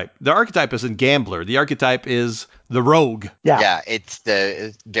archetype? The archetype isn't gambler. The archetype is the rogue. Yeah, it's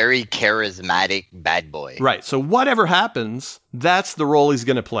the very charismatic bad boy. Right. So whatever happens, that's the role he's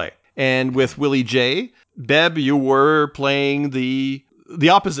going to play. And with Willie J, Beb, you were playing the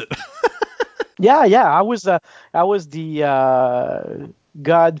opposite. Yeah. I was the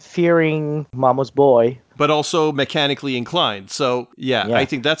God-fearing mama's boy, but also mechanically inclined. So yeah, I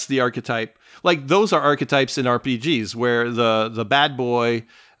think that's the archetype. Those are archetypes in RPGs where the bad boy,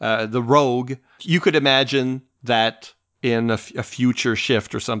 the rogue, you could imagine that in a future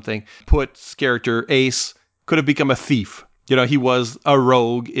shift or something, Put's character Ace could have become a thief. He was a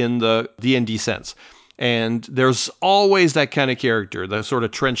rogue in the D&D sense. And there's always that kind of character, the sort of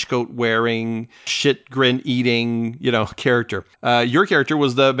trench coat wearing, shit grin eating, character. Your character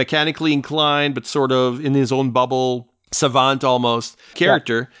was the mechanically inclined, but sort of in his own bubble, savant almost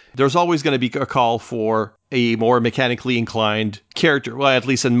character. Yeah. There's always going to be a call for a more mechanically inclined character, well, at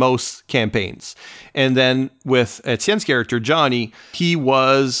least in most campaigns. And then with Etienne's character, Johnny, he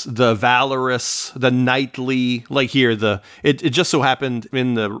was the valorous, the knightly, it just so happened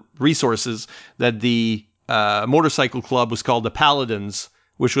in the resources that the motorcycle club was called the Paladins,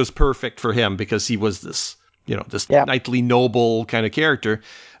 which was perfect for him because he was this knightly noble kind of character.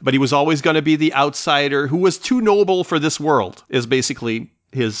 But he was always going to be the outsider who was too noble for this world, is basically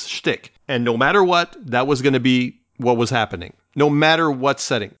his shtick. And no matter what, that was going to be what was happening, no matter what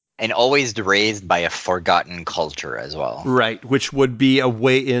setting. And always raised by a forgotten culture as well. Right, which would be a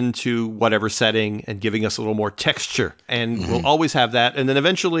way into whatever setting and giving us a little more texture. And we'll always have that. And then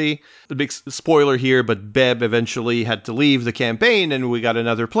eventually, the big spoiler here, but Beb eventually had to leave the campaign and we got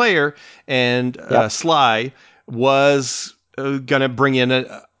another player. And Sly was going to bring in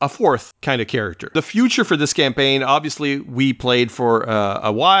a fourth kind of character. The future for this campaign, obviously, we played for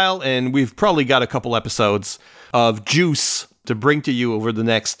a while, and we've probably got a couple episodes of juice to bring to you over the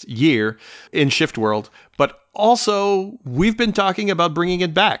next year in Shift World. But also, we've been talking about bringing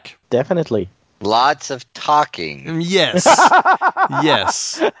it back. Definitely. Lots of talking. Yes.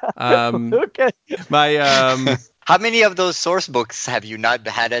 Yes. Okay. How many of those source books have you not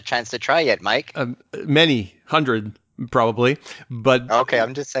had a chance to try yet, Mike? Many, 100 probably. But Okay,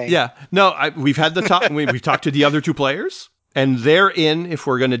 I'm just saying. yeah, no, we've had the talk. We've talked to the other two players, and they're in if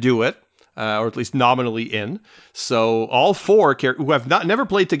we're going to do it, or at least nominally in. So all four who have never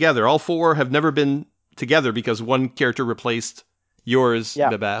played together, all four have never been together because one character replaced yours,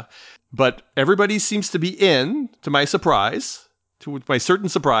 Beba. But everybody seems to be in, to my surprise, to my certain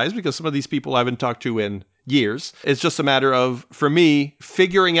surprise, because some of these people I haven't talked to in years. It's just a matter of, for me,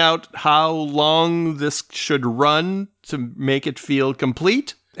 figuring out how long this should run to make it feel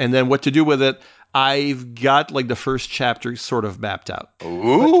complete, and then what to do with it. I've got like the first chapter sort of mapped out.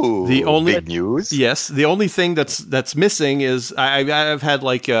 Ooh, big news. Yes, the only thing that's missing is I've had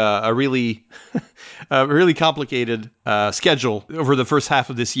like a really complicated schedule over the first half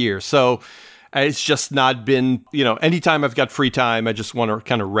of this year. So it's just not been, anytime I've got free time, I just want to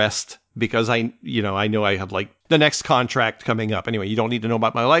kind of rest because I know I have like the next contract coming up. Anyway, you don't need to know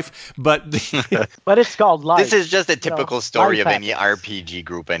about my life, but But it's called life. This is just a typical story of life any RPG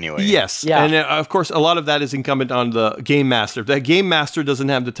group anyway. Yes. Yeah. And of course, a lot of that is incumbent on the game master. If that game master doesn't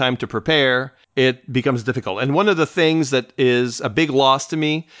have the time to prepare, it becomes difficult. And one of the things that is a big loss to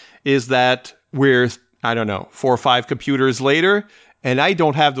me is that we're, 4 or 5 computers later, and I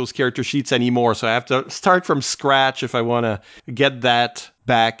don't have those character sheets anymore. So I have to start from scratch if I want to get that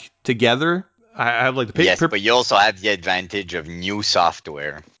back together. I have like the paper. Yes, but you also have the advantage of new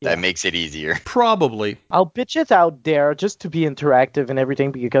software that makes it easier. Probably. I'll pitch it out there just to be interactive and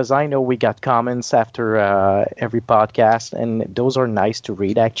everything because I know we got comments after every podcast, and those are nice to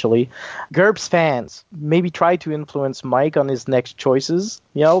read, actually. GURPS fans, maybe try to influence Mike on his next choices,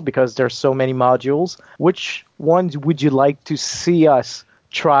 because there's so many modules. Which ones would you like to see us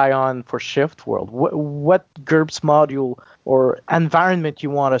try on for Shift World? What GURPS module or environment you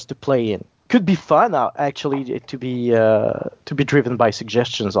want us to play in? Could be fun, actually, to be driven by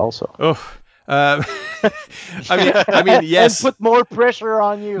suggestions also. Oh, I mean, yes. And put more pressure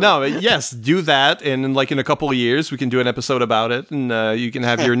on you. No, yes, do that, and in a couple of years, we can do an episode about it, and you can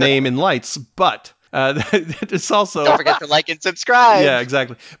have your name in lights. But it's also don't forget to like and subscribe. Yeah,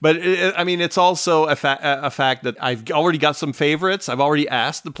 exactly. But it's also a fact that I've already got some favorites. I've already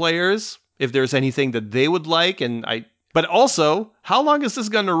asked the players if there's anything that they would like, But also, how long is this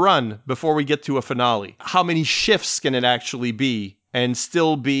going to run before we get to a finale? How many shifts can it actually be and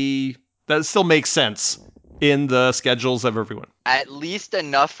still makes sense in the schedules of everyone? At least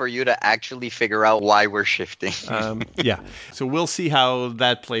enough for you to actually figure out why we're shifting. Yeah. So we'll see how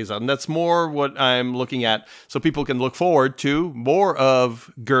that plays out. And that's more what I'm looking at. So people can look forward to more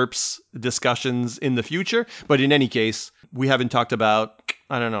of GURPS discussions in the future. But in any case, we haven't talked about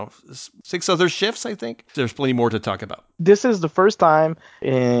 6 other shifts, I think. There's plenty more to talk about. This is the first time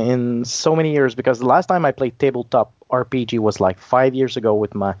in so many years, because the last time I played tabletop RPG was like 5 years ago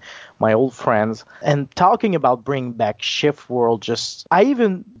with my old friends. And talking about bringing back Shift World, I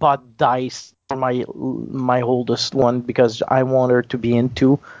even bought dice for my oldest one because I want her to be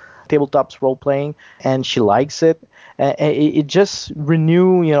into tabletops role-playing, and she likes it. It just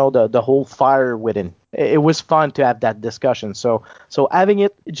renew, the whole fire within. It was fun to have that discussion. So having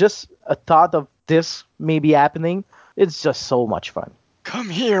it, just a thought of this maybe happening, it's just so much fun. Come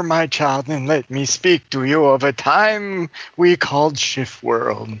here, my child, and let me speak to you of a time we called Shift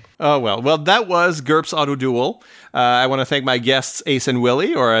World. Oh, well, that was GURPS Auto Duel. I want to thank my guests, Ace and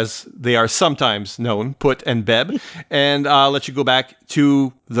Willie, or as they are sometimes known, Put and Beb. And I'll let you go back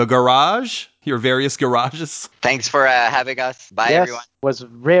to the garage, your various garages. Thanks for having us. Bye, everyone. It was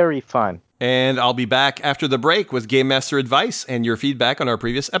very fun. And I'll be back after the break with Game Master advice and your feedback on our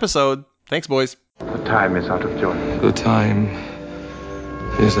previous episode. Thanks, boys. The time is out of joint. The time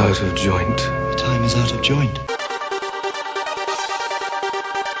is out of joint. The time is out of joint.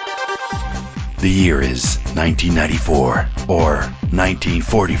 The year is 1994, or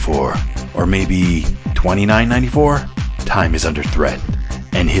 1944, or maybe 2994. Time is under threat,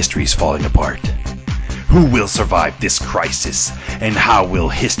 and history's falling apart. Who will survive this crisis, and how will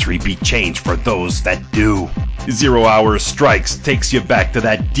history be changed for those that do? 0 Hour Strikes takes you back to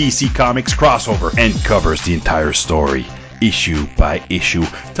that DC Comics crossover and covers the entire story. issue by issue,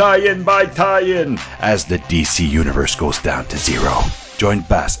 tie-in by tie-in, as the DC universe goes down to zero. Join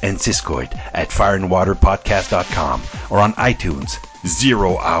Bass and Siskoid at fireandwaterpodcast.com or on iTunes.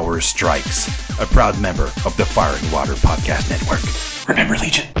 0 Hour Strikes, a proud member of the Fire and Water Podcast Network. Remember,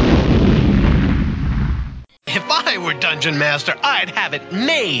 Legion. If I were Dungeon Master, I'd have it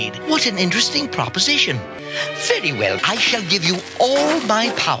made. What an interesting proposition. Very well, I shall give you all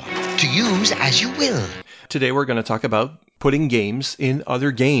my power to use as you will. Today we're going to talk about putting games in other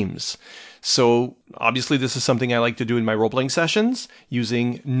games. So obviously this is something I like to do in my role-playing sessions,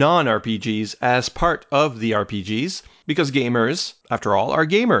 using non-RPGs as part of the RPGs, because gamers, after all, are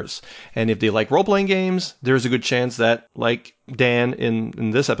gamers. And if they like role-playing games, there's a good chance that, like Dan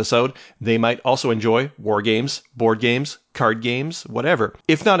in this episode, they might also enjoy war games, board games, card games, whatever.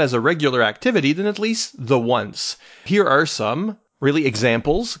 If not as a regular activity, then at least the once. Here are some really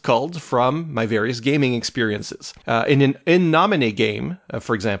examples culled from my various gaming experiences. In an in-nomine game,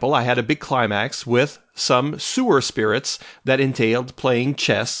 for example, I had a big climax with some sewer spirits that entailed playing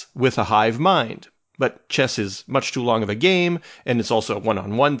chess with a hive mind. But chess is much too long of a game, and it's also a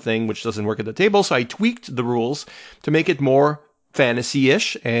one-on-one thing, which doesn't work at the table, so I tweaked the rules to make it more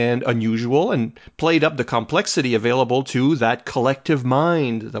fantasy-ish and unusual, and played up the complexity available to that collective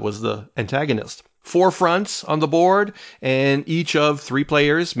mind that was the antagonist. 4 fronts on the board, and each of 3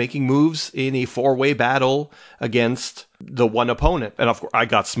 players making moves in a 4-way battle against the one opponent. And of course, I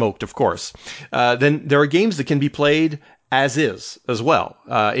got smoked, of course. Then there are games that can be played as is as well.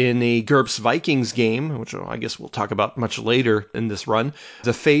 In a GURPS Vikings game, which I guess we'll talk about much later in this run,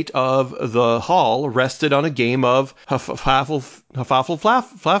 the fate of the Hall rested on a game of Faffle.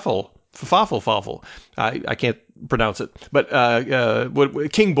 I can't pronounce it,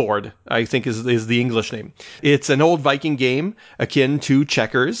 but King Board, I think is the English name. It's an old Viking game akin to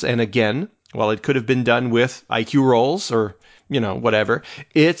checkers, and again, while it could have been done with IQ rolls or whatever,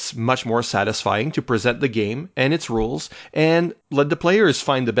 it's much more satisfying to present the game and its rules and let the players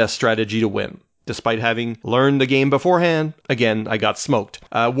find the best strategy to win. Despite having learned the game beforehand, again, I got smoked.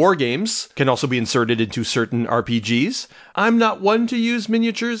 War games can also be inserted into certain RPGs. I'm not one to use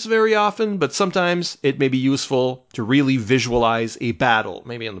miniatures very often, but sometimes it may be useful to really visualize a battle,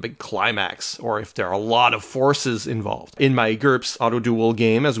 maybe on the big climax, or if there are a lot of forces involved. In my GURPS Auto Duel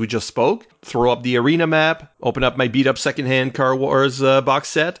game, as we just spoke, throw up the arena map, open up my beat-up secondhand Car Wars box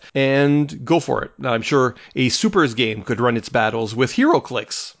set, and go for it. Now, I'm sure a Supers game could run its battles with hero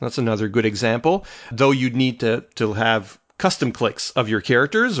clicks. That's another good example, though you'd need to have custom clicks of your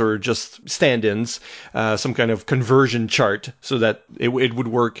characters or just stand-ins, some kind of conversion chart so that it would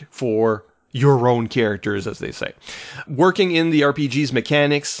work for your own characters, as they say. Working in the RPG's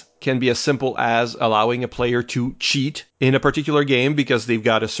mechanics can be as simple as allowing a player to cheat in a particular game because they've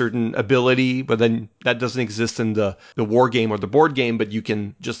got a certain ability, but then that doesn't exist in the war game or the board game, but you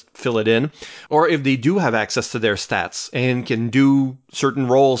can just fill it in. Or if they do have access to their stats and can do certain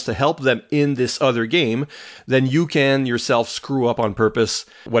roles to help them in this other game, then you can yourself screw up on purpose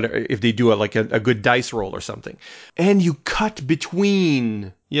if they do a good dice roll or something. And you cut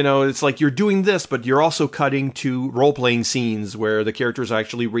between... it's like you're doing this, but you're also cutting to role-playing scenes where the characters are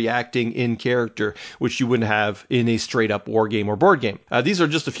actually reacting in character, which you wouldn't have in a straight-up war game or board game. These are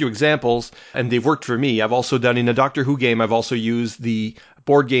just a few examples, and they've worked for me. I've also done in a Doctor Who game, I've also used the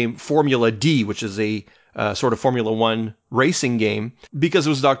board game Formula D, which is a sort of Formula 1 racing game, because it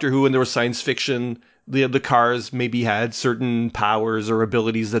was Doctor Who and there was science fiction. The cars maybe had certain powers or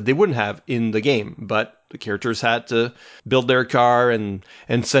abilities that they wouldn't have in the game, but the characters had to build their car and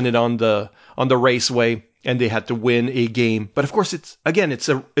send it on the raceway, and they had to win a game. But of course, it's an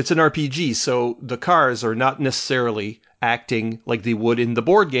RPG, so the cars are not necessarily acting like they would in the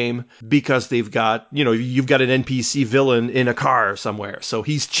board game because they've got, you've got an NPC villain in a car somewhere. So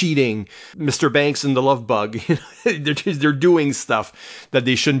he's cheating. Mr. Banks and the Love Bug, they're doing stuff that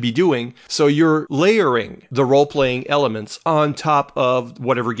they shouldn't be doing. So you're layering the role-playing elements on top of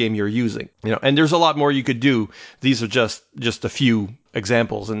whatever game you're using. And there's a lot more you could do. These are just a few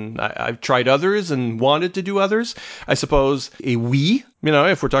examples, and I've tried others and wanted to do others. I suppose a Wii,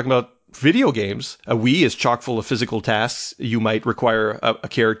 if we're talking about video games, a Wii is chock full of physical tasks you might require a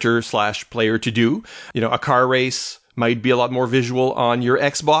character/player to do. A car race might be a lot more visual on your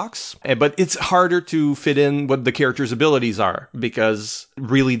Xbox, but it's harder to fit in what the character's abilities are, because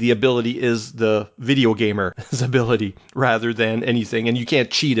really the ability is the video gamer's ability rather than anything, and you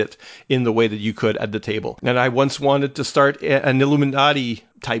can't cheat it in the way that you could at the table. And I once wanted to start an Illuminati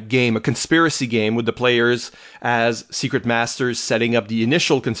type game, a conspiracy game with the players as secret masters setting up the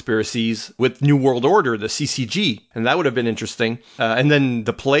initial conspiracies with New World Order, the CCG. And that would have been interesting. And then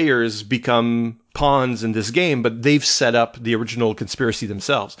the players become pawns in this game, but they've set up the original conspiracy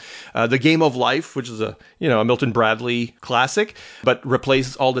themselves. The Game of Life, which is a Milton Bradley classic, but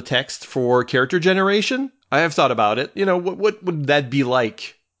replaced all the text for character generation. I have thought about it. What would that be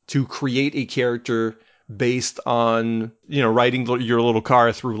like to create a character based on, riding your little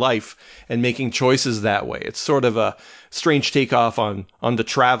car through life and making choices that way? It's sort of a strange takeoff on the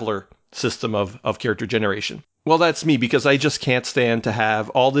Traveller system of character generation. Well, that's me, because I just can't stand to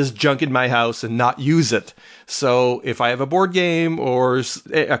have all this junk in my house and not use it. So if I have a board game or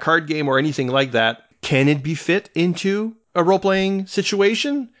a card game or anything like that, can it be fit into a role-playing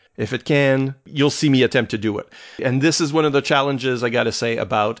situation? If it can, you'll see me attempt to do it. And this is one of the challenges, I got to say,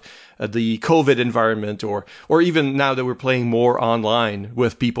 about the COVID environment, or even now that we're playing more online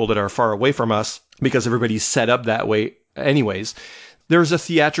with people that are far away from us, because everybody's set up that way anyways. There's a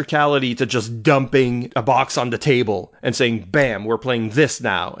theatricality to just dumping a box on the table and saying, bam, we're playing this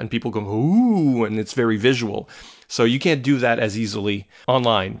now. And people go, ooh, and it's very visual. So you can't do that as easily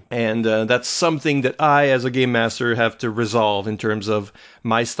online. And that's something that I, as a game master, have to resolve in terms of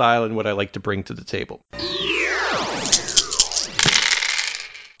my style and what I like to bring to the table.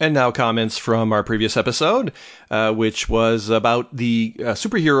 And now comments from our previous episode, which was about the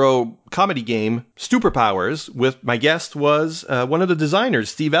superhero comedy game Superpowers. With my guest was one of the designers,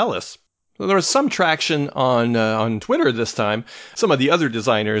 Steve Ellis. So there was some traction on Twitter this time. Some of the other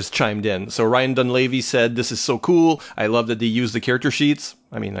designers chimed in. So Ryan Dunleavy said, "This is so cool. I love that they use the character sheets."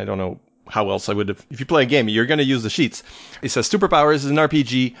 I mean, I don't know how else I would have. If you play a game, you're going to use the sheets. He says, "Superpowers is an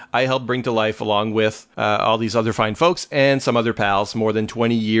RPG I helped bring to life along with all these other fine folks and some other pals more than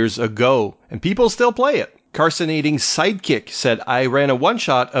 20 years ago. And people still play it." Carsonating Sidekick said, "I ran a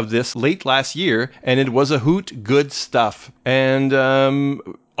one-shot of this late last year, and it was a hoot. Good stuff." And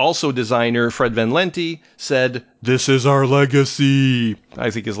also designer Fred Van Lente said, "This is our legacy."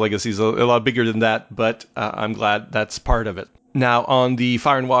 I think his legacy is a lot bigger than that, but I'm glad that's part of it. Now, on the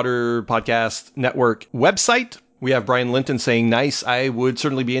Fire and Water Podcast Network website, we have Brian Linton saying, "Nice. I would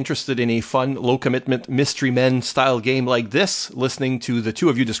certainly be interested in a fun, low-commitment Mystery Men style game like this. Listening to the two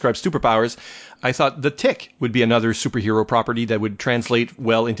of you describe Superpowers, I thought The Tick would be another superhero property that would translate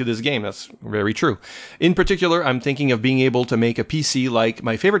well into this game." That's very true. "In particular, I'm thinking of being able to make a PC like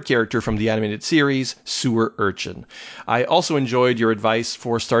my favorite character from the animated series, Sewer Urchin. I also enjoyed your advice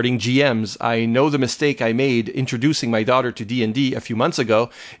for starting GMs. I know the mistake I made introducing my daughter to D&D a few months ago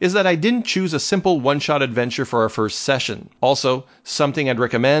is that I didn't choose a simple one-shot adventure for our first session. Also, something I'd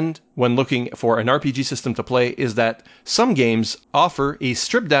recommend when looking for an RPG system to play is that some games offer a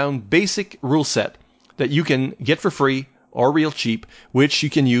stripped-down basic rule set that you can get for free or real cheap, which you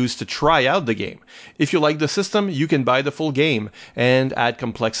can use to try out the game. If you like the system, you can buy the full game and add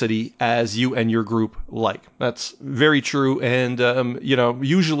complexity as you and your group like." That's very true. And,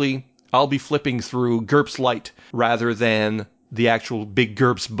 usually I'll be flipping through GURPS Lite rather than the actual big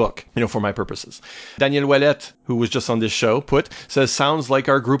GURPS book, for my purposes. Daniel Ouellette, who was just on this show, says, "Sounds like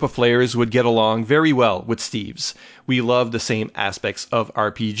our group of players would get along very well with Steve's. We love the same aspects of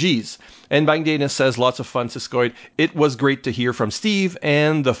RPGs." And Bang Dana says, "Lots of fun, Siskoid. It was great to hear from Steve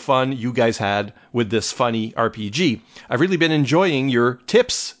and the fun you guys had with this funny RPG. I've really been enjoying your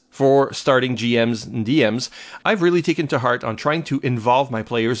tips for starting GMs and DMs. I've really taken to heart on trying to involve my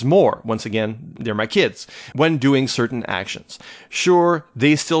players more. Once again, they're my kids, when doing certain actions. Sure,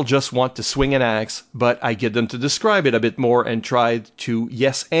 they still just want to swing an axe, but I get them to describe it a bit more and try to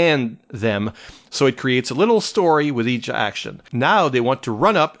yes and them, so it creates a little story with each action. Now they want to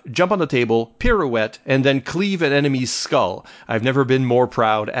run up, jump on the table, pirouette, and then cleave an enemy's skull. I've never been more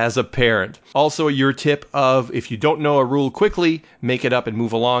proud as a parent. Also, your tip of if you don't know a rule quickly, make it up and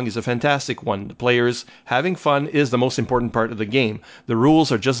move along is a fantastic one. The players having fun is the most important part of the game. The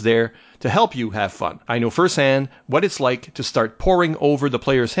rules are just there to help you have fun. I know firsthand what it's like to start poring over the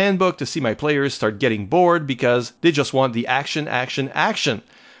player's handbook to see my players start getting bored because they just want the action, action, action.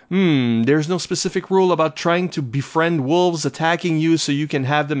 There's no specific rule about trying to befriend wolves attacking you so you can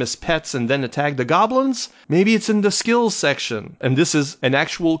have them as pets and then attack the goblins? Maybe it's in the skills section." And this is an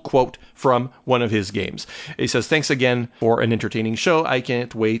actual quote from one of his games. He says, "Thanks again for an entertaining show. I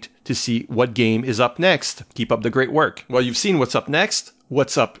can't wait to see what game is up next. Keep up the great work." Well, you've seen what's up next.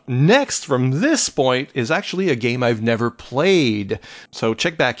 What's up next from this point is actually a game I've never played. So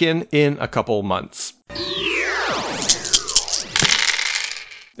check back in a couple months.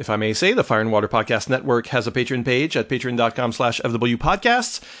 If I may say, the Fire and Water Podcast Network has a Patreon page at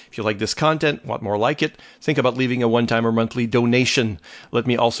patreon.com/FWPodcasts. If you like this content, want more like it, think about leaving a one-time or monthly donation. Let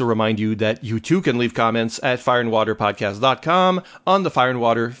me also remind you that you too can leave comments at fireandwaterpodcast.com, on the Fire and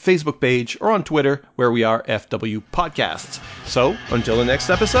Water Facebook page, or on Twitter, where we are FW Podcasts. So, until the next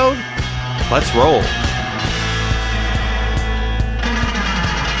episode, Let's roll.